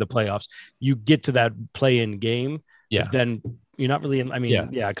making the playoffs. You get to that play-in game, then you're not really in. I mean,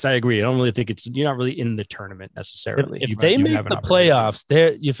 because I agree. I don't really think you're not really in the tournament necessarily. If they make the playoffs,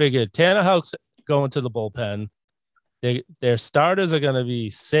 you figure Tannehill going to the bullpen. Their starters are going to be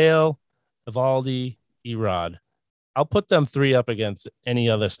Sale, Eovaldi, Erod. I'll put them 3 up against any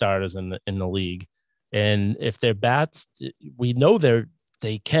other starters in the league. And if their bats, we know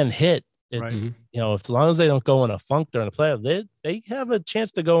they can hit. It's as long as they don't go in a funk during the playoff, they have a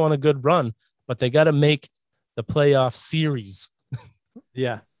chance to go on a good run, but they got to make the playoff series.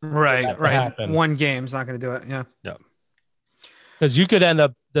 Yeah. Right. Happen. 1 game's not going to do it. Yeah. Yeah. Because you could end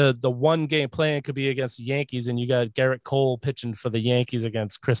up the 1 game playing could be against the Yankees, and you got Garrett Cole pitching for the Yankees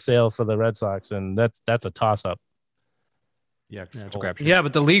against Chris Sale for the Red Sox, and that's a toss up. Yeah,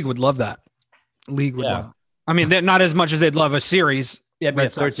 but the league would love that. League would love. I mean, not as much as they'd love a series. Yeah, but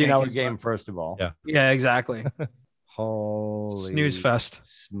 13-hour game, first of all. Yeah, exactly. Holy snooze fest.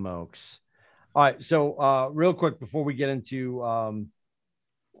 Smokes. All right, so real quick before we get into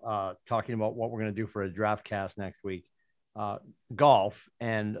talking about what we're going to do for a draft cast next week, golf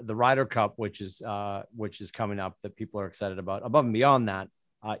and the Ryder Cup, which is coming up that people are excited about. Above and beyond that,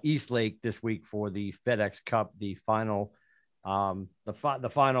 East Lake this week for the FedEx Cup, the final.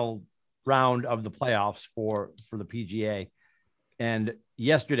 The final round of the playoffs for the PGA. And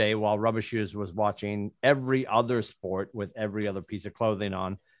yesterday, while Rubber Shoes was watching every other sport with every other piece of clothing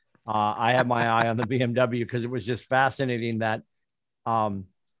on, I had my eye on the BMW because it was just fascinating that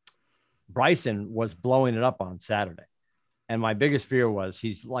Bryson was blowing it up on Saturday. And my biggest fear was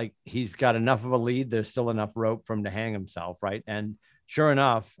he's got enough of a lead. There's still enough rope for him to hang himself, right? And sure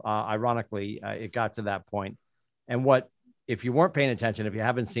enough, ironically, it got to that point. And if you weren't paying attention, if you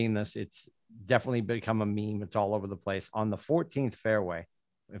haven't seen this, it's definitely become a meme. It's all over the place. On the 14th fairway,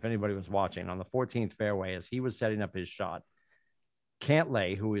 if anybody was watching, on the 14th fairway, as he was setting up his shot,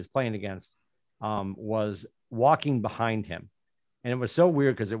 Cantlay, who he was playing against, was walking behind him. And it was so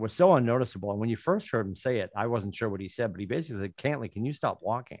weird because it was so unnoticeable. And when you first heard him say it, I wasn't sure what he said, but he basically said, Cantlay, can you stop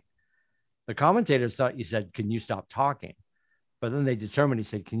walking? The commentators thought you said, can you stop talking? But then they determined he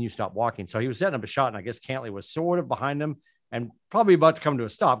said, can you stop walking? So he was setting up a shot, and I guess Cantlay was sort of behind him and probably about to come to a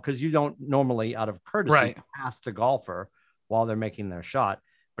stop because you don't normally, out of courtesy, pass the golfer while they're making their shot.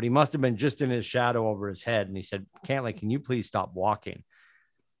 But he must have been just in his shadow over his head. And he said, Cantlay, can you please stop walking?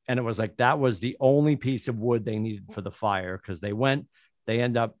 And it was like that was the only piece of wood they needed for the fire because they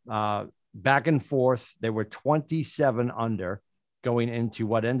end up back and forth. They were 27 under going into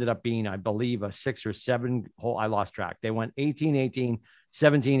what ended up being, I believe, a 6 or 7 hole. I lost track. They went 18, 18,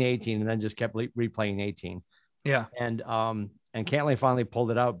 17, 18, and then just kept replaying 18. Yeah. And Cantlay finally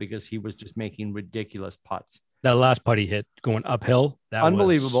pulled it out because he was just making ridiculous putts. That last putt he hit going uphill, that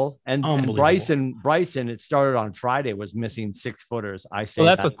unbelievable. And Bryson, it started on Friday, was missing 6-footers. I say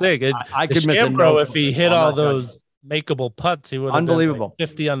that's the thing. I could miss a no if he hit all those makeable putts, he would have unbelievable been like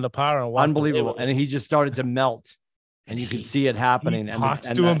 50 on the par and unbelievable. And he just started to melt, and you could see it happening. He talks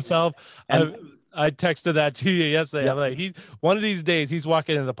to himself. I texted that to you yesterday. Yeah. I'm like, one of these days he's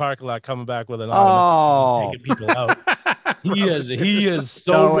walking in the parking lot, coming back with an automatic, taking people out. he is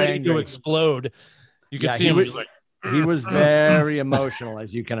so ready angry to explode. You could see he him. Was, he was very emotional,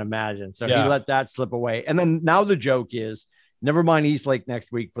 as you can imagine. So he let that slip away. And then now the joke is, never mind East Lake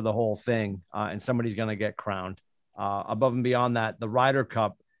next week for the whole thing, and somebody's going to get crowned. Above and beyond that, the Ryder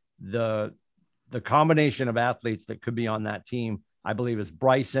Cup, the combination of athletes that could be on that team, I believe, is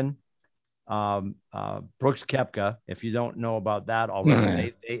Bryson, Brooks Koepka. If you don't know about that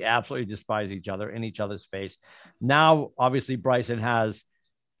already, they absolutely despise each other in each other's face. Now, obviously,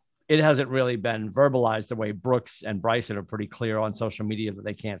 it hasn't really been verbalized the way Brooks and Bryson are pretty clear on social media that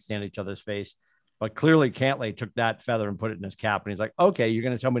they can't stand each other's face. But clearly Cantlay took that feather and put it in his cap. And he's like, okay, you're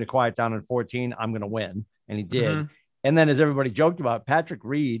going to tell me to quiet down in 14. I'm going to win. And he did. Mm-hmm. And then, as everybody joked about, Patrick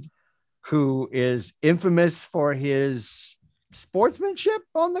Reed, who is infamous for his sportsmanship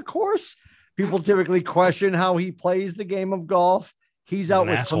on the course. People typically question how he plays the game of golf. He's out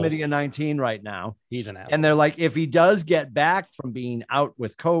with chlamydia 19 right now. He's an asshole. And they're like, if he does get back from being out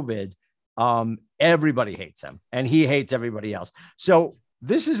with COVID, everybody hates him and he hates everybody else. So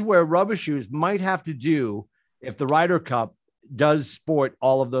this is where Rubber Shoes might have to do, if the Ryder Cup does sport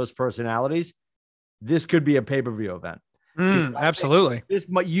all of those personalities, this could be a pay-per-view event. Absolutely.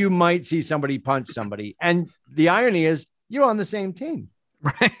 You might see somebody punch somebody. And the irony is you're on the same team.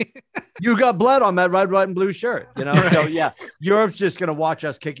 Right. You got blood on that red, white, and blue shirt, Right. So yeah, Europe's just going to watch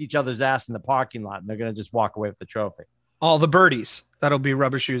us kick each other's ass in the parking lot, and they're going to just walk away with the trophy. All the birdies. That'll be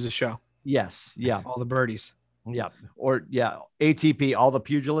Rubber Shoes' show. Yes. Yeah. All the birdies. Yeah. Or ATP, all the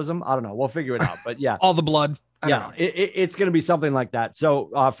pugilism. I don't know. We'll figure it out, but yeah. All the blood. It's going to be something like that.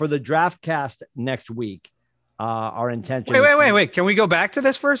 So for the draft cast next week, our intention. Wait. Can we go back to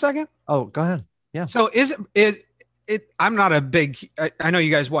this for a second? Oh, go ahead. Yeah. So is it I'm not a big, I know you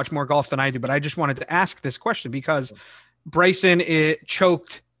guys watch more golf than I do, but I just wanted to ask this question because Bryson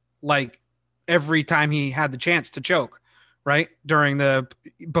choked like every time he had the chance to choke, right?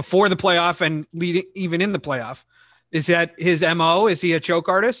 Before the playoff and leading even in the playoff. Is that his MO? Is he a choke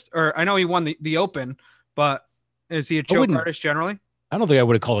artist? Or I know he won the Open, but is he a choke artist generally? I don't think I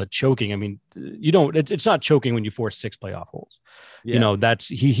would have called it choking. I mean, it's not choking when you force 6 playoff holes. Yeah. That's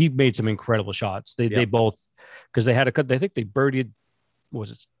he made some incredible shots. They both, because they had I think they birdied, what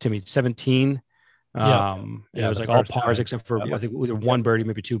was it, Timmy, 17? It was like all pars except for I think either one birdie,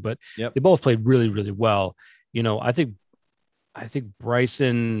 maybe 2, but they both played really, really well. I think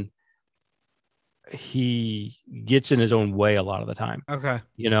Bryson, he gets in his own way a lot of the time. Okay.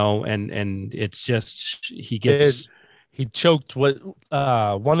 And it's just he choked one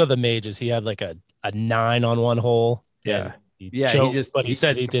of the majors. He had like a 9 on one hole. Yeah. He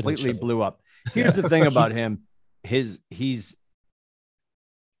said he didn't completely blew up. Here's the thing about him. He's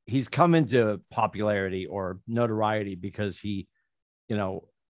come into popularity or notoriety because he's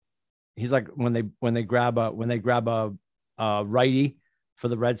like when they grab a righty for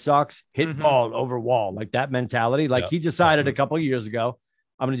the Red Sox, hit ball over wall, like that mentality. Like he decided a couple of years ago,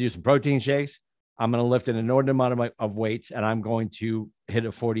 I'm going to do some protein shakes. I'm going to lift an inordinate amount of weights, and I'm going to hit a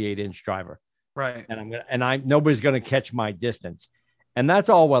 48-inch driver. Right. And nobody's going to catch my distance. And that's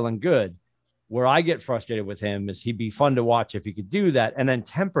all well and good. Where I get frustrated with him is he'd be fun to watch if he could do that and then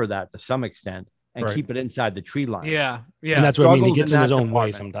temper that to some extent and keep it inside the tree line. Yeah. And that's what I mean. He gets in his own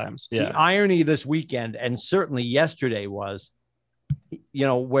way sometimes. Yeah. The irony this weekend, and certainly yesterday, was,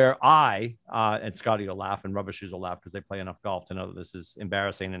 where I, and Scotty will laugh and Rubber Shoes will laugh because they play enough golf to know that this is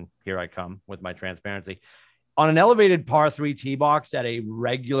embarrassing. And here I come with my transparency. On an elevated par 3 tee box at a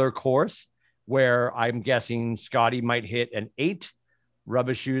regular course where I'm guessing Scotty might hit an 8,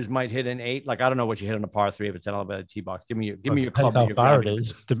 Rubber Shoes might hit an 8. Like, I don't know what you hit on a par 3 if it's an elevated tee box. Give me your club. Depends how far it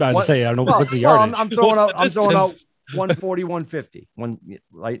is. I was to say, I don't know what's the yardage. I'm throwing out 140, 150.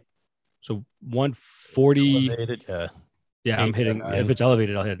 Right. So 140. Elevated, yeah, I'm hitting. If it's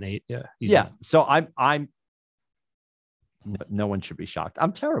elevated, I'll hit an 8. Yeah. Easy. Yeah. So I'm. No one should be shocked.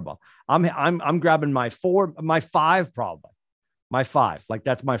 I'm terrible. I'm grabbing my 4, my 5 probably. My 5, like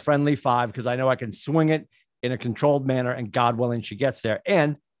that's my friendly 5 because I know I can swing it in a controlled manner, and God willing, she gets there.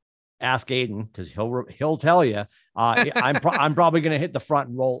 And ask Aiden because he'll tell you. I'm probably going to hit the front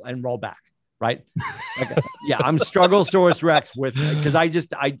and roll back. Right? I'm Struggle-saurus Rex with because I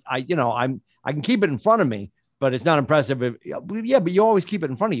can keep it in front of me, but it's not impressive. But you always keep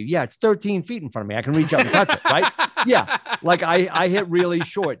it in front of you. Yeah, it's 13 feet in front of me. I can reach out and touch it. Right? Yeah, like I hit really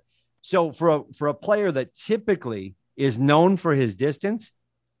short. So for a player that typically is known for his distance,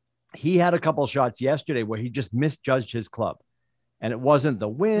 he had a couple shots yesterday where he just misjudged his club, and it wasn't the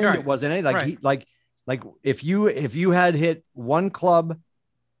wind. Right. It wasn't anything. Like like if you had hit one club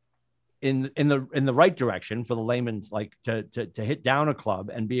in the right direction for the layman's, like to hit down a club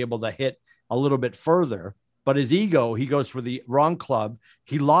and be able to hit a little bit further, but his ego, he goes for the wrong club.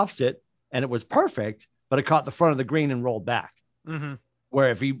 He lofts it and it was perfect, but it caught the front of the green and rolled back. Mm-hmm. Where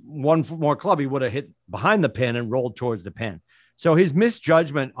if he one more club, he would have hit behind the pin and rolled towards the pin. So his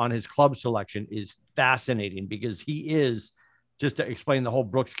misjudgment on his club selection is fascinating because he is, just to explain the whole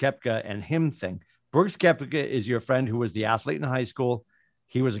Brooks Koepka and him thing. Brooks Koepka is your friend who was the athlete in high school.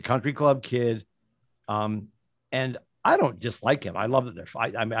 He was a country club kid. And I don't dislike him. I love that they're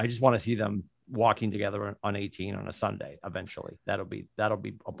fighting. I mean, I just want to see them walking together on 18 on a Sunday. Eventually that'll be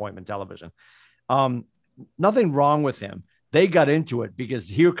appointment television. Nothing wrong with him. They got into it because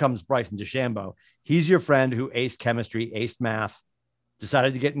here comes Bryson DeChambeau. He's your friend who aced chemistry, aced math,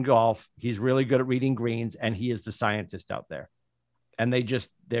 decided to get in golf. He's really good at reading greens, and he is the scientist out there. And they're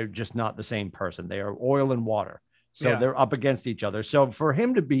just not the same person. They are oil and water. So they're up against each other. So for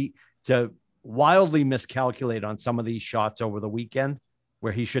him to wildly miscalculate on some of these shots over the weekend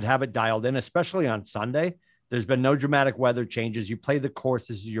where he should have it dialed in, especially on Sunday, there's been no dramatic weather changes. You play the course.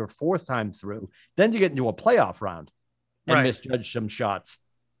 This is your fourth time through. Then you get into a playoff round and misjudge some shots.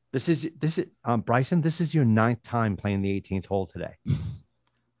 This is Bryson. This is your 9th time playing the 18th hole today.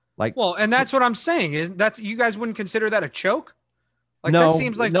 And that's what I'm saying is that you guys wouldn't consider that a choke. No, that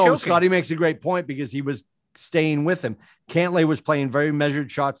seems like no. choking. Scotty makes a great point because he was staying with him. Cantlay was playing very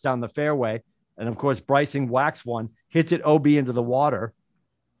measured shots down the fairway, and of course Bryson whacks one, hits it OB into the water,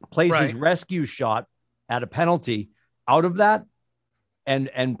 plays his rescue shot at a penalty out of that.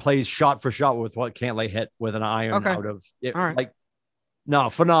 And plays shot for shot with what Cantlay hit with an iron out of it. Right.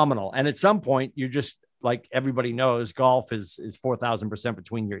 Phenomenal. And at some point, you're just like everybody knows, golf is 4,000%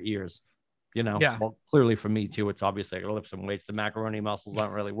 between your ears. You know, well, clearly for me too. It's obviously I gotta lift some weights. The macaroni muscles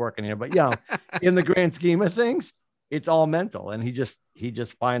aren't really working here, but in the grand scheme of things, it's all mental. And he just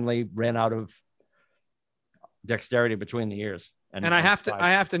finally ran out of dexterity between the ears. And I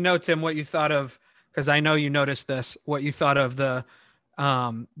have to know, Tim, what you thought of, because I know you noticed this. What you thought of the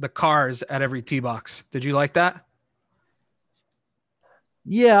cars at every tee box. Did you like that?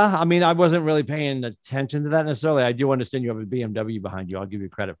 Yeah. I mean, I wasn't really paying attention to that necessarily. I do understand you have a BMW behind you. I'll give you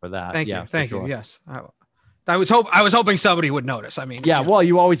credit for that. Thank you. Thank you. Yes. I was hoping somebody would notice. I mean, well,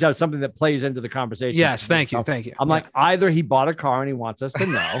 you always have something that plays into the conversation. Yes. Thank you. Thank you. I'm like, either he bought a car and he wants us to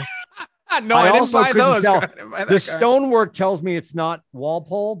know. No, I didn't buy those. The stonework tells me it's not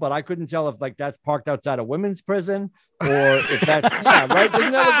Walpole, but I couldn't tell if that's parked outside a women's prison or if that's right.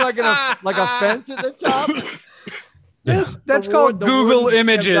 Doesn't that look like a fence at the top? That's called Google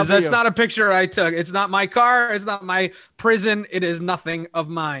Images. That's not a picture I took. It's not my car. It's not my prison. It is nothing of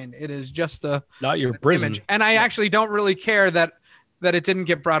mine. It is just not your prison. Image. And I actually don't really care that it didn't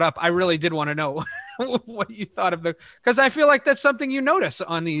get brought up. I really did want to know what you thought of because I feel like that's something you notice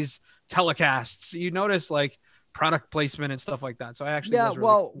on these telecasts. You notice like product placement and stuff like that. So I actually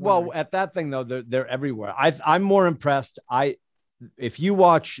well at that thing though, they're everywhere. I'm more impressed. If you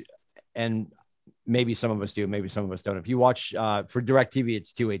watch, and maybe some of us do, maybe some of us don't. If you watch for DirecTV,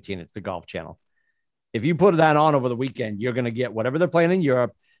 it's 218. It's the Golf Channel. If you put that on over the weekend, you're going to get whatever they're playing in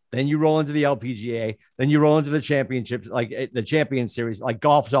Europe. Then you roll into the LPGA. Then you roll into the championships, like the Champion Series. Like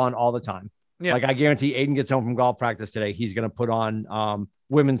golf's on all the time. Yeah. Like I guarantee Aiden gets home from golf practice today. He's going to put on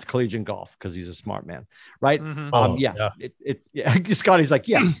women's collegiate golf because he's a smart man, right? Mm-hmm. Scotty's like,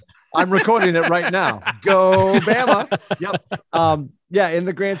 yes, I'm recording it right now. Go Bama. Yep. In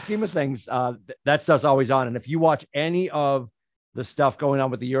the grand scheme of things, that stuff's always on. And if you watch any of the stuff going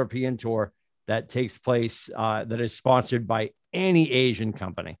on with the European Tour that takes place, that is sponsored by any Asian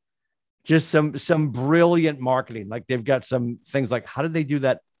company, just some brilliant marketing. Like they've got some things like, how did they do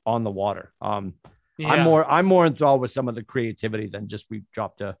that on the water? I'm more enthralled with some of the creativity than just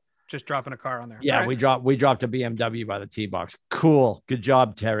dropping a car on there. Yeah, right. we dropped a BMW by the tee box. Cool, good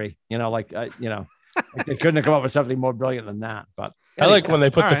job, Terry. Like they couldn't have come up with something more brilliant than that. But I like when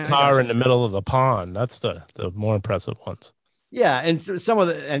they put the car in the middle of the pond. That's the more impressive ones. Yeah, and so some of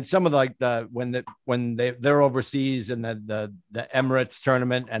the when they're overseas and the Emirates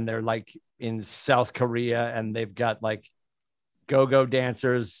tournament and they're like in South Korea and they've got like go-go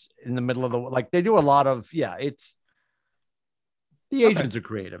dancers in the middle of they do a lot of it's the Asians are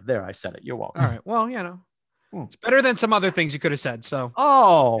creative. There, I said it. You're welcome. All right. Well, it's better than some other things you could have said. So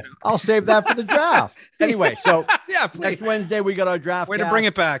I'll save that for the draft. Anyway, so please. Next Wednesday we got our draft. Way to bring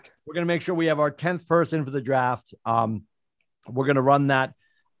it back. We're gonna make sure we have our 10th person for the draft. We're gonna run that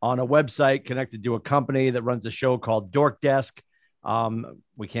on a website connected to a company that runs a show called Dork Desk.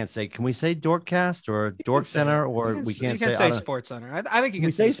 We can't say. Can we say Dorkcast or Dork Center, or we can't say? You can say Sports Center. I think you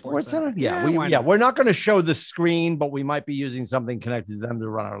can say Sports Center. Yeah, we're not going to show the screen, but we might be using something connected to them to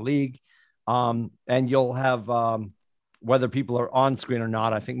run our league. And you'll have whether people are on screen or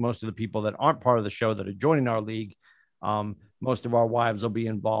not. I think most of the people that aren't part of the show that are joining our league, most of our wives will be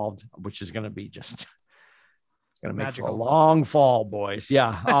involved, which is going to be just. Gonna make for a long fall, boys.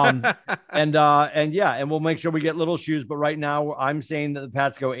 Yeah. And we'll make sure we get Little Shoes. But right now, I'm saying that the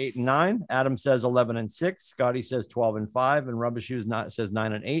Pats go 8-9. Adam says 11-6. Scotty says 12-5, and Rubber Shoes says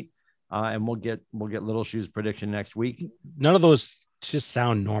 9-8. And we'll get Little Shoes prediction next week. None of those just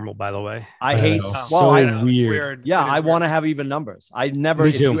sound normal, by the way. I hate weird. Yeah, I want to have even numbers. I never.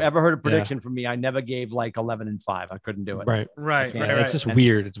 If you ever heard a prediction from me, I never gave like 11-5. I couldn't do it. Right. It's just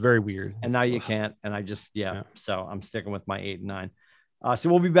weird. It's very weird. And now you can't. And I just So I'm sticking with my 8-9.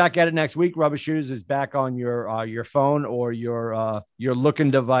 So we'll be back at it next week. Rubber Shoes is back on your phone or your looking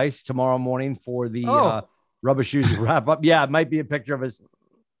device tomorrow morning for the Rubber Shoes wrap up. Yeah, it might be a picture of his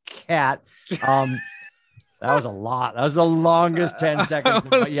cat. That was a lot. That was the longest 10 seconds.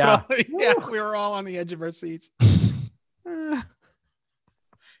 We were all on the edge of our seats.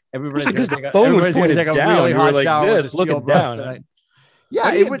 Everybody's going to take a really hot shower. This, looking down. Tonight.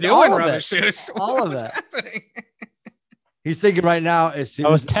 Yeah, it was all of it. All of it. Happening? He's thinking right now, as soon I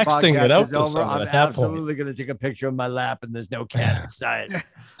was texting it out over, I'm absolutely going to take a picture of my lap and there's no cat inside.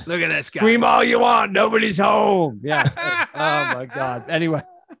 Look at this guy. Scream all you want. Nobody's home. Yeah. Oh, my God. Anyway.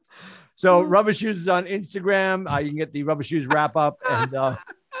 So Rubber Shoes is on Instagram. You can get the Rubber Shoes wrap up and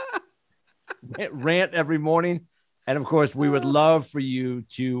rant every morning. And of course, we would love for you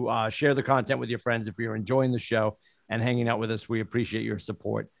to share the content with your friends if you're enjoying the show and hanging out with us. We appreciate your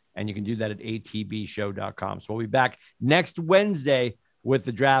support. And you can do that at atbshow.com. So we'll be back next Wednesday with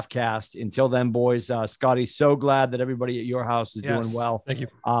the Draft Cast. Until then, boys, Scotty, so glad that everybody at your house is doing well. Thank you.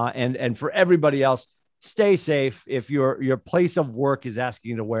 And for everybody else, stay safe. If your place of work is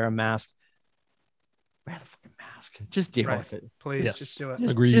asking you to wear a mask, wear the fucking mask. Just deal with it. Please, just do it.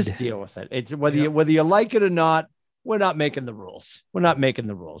 Just deal with it. It's whether you like it or not. We're not making the rules.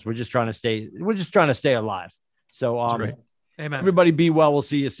 We're just trying to stay alive. So, Amen. Everybody be well. We'll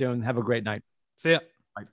see you soon. Have a great night. See ya.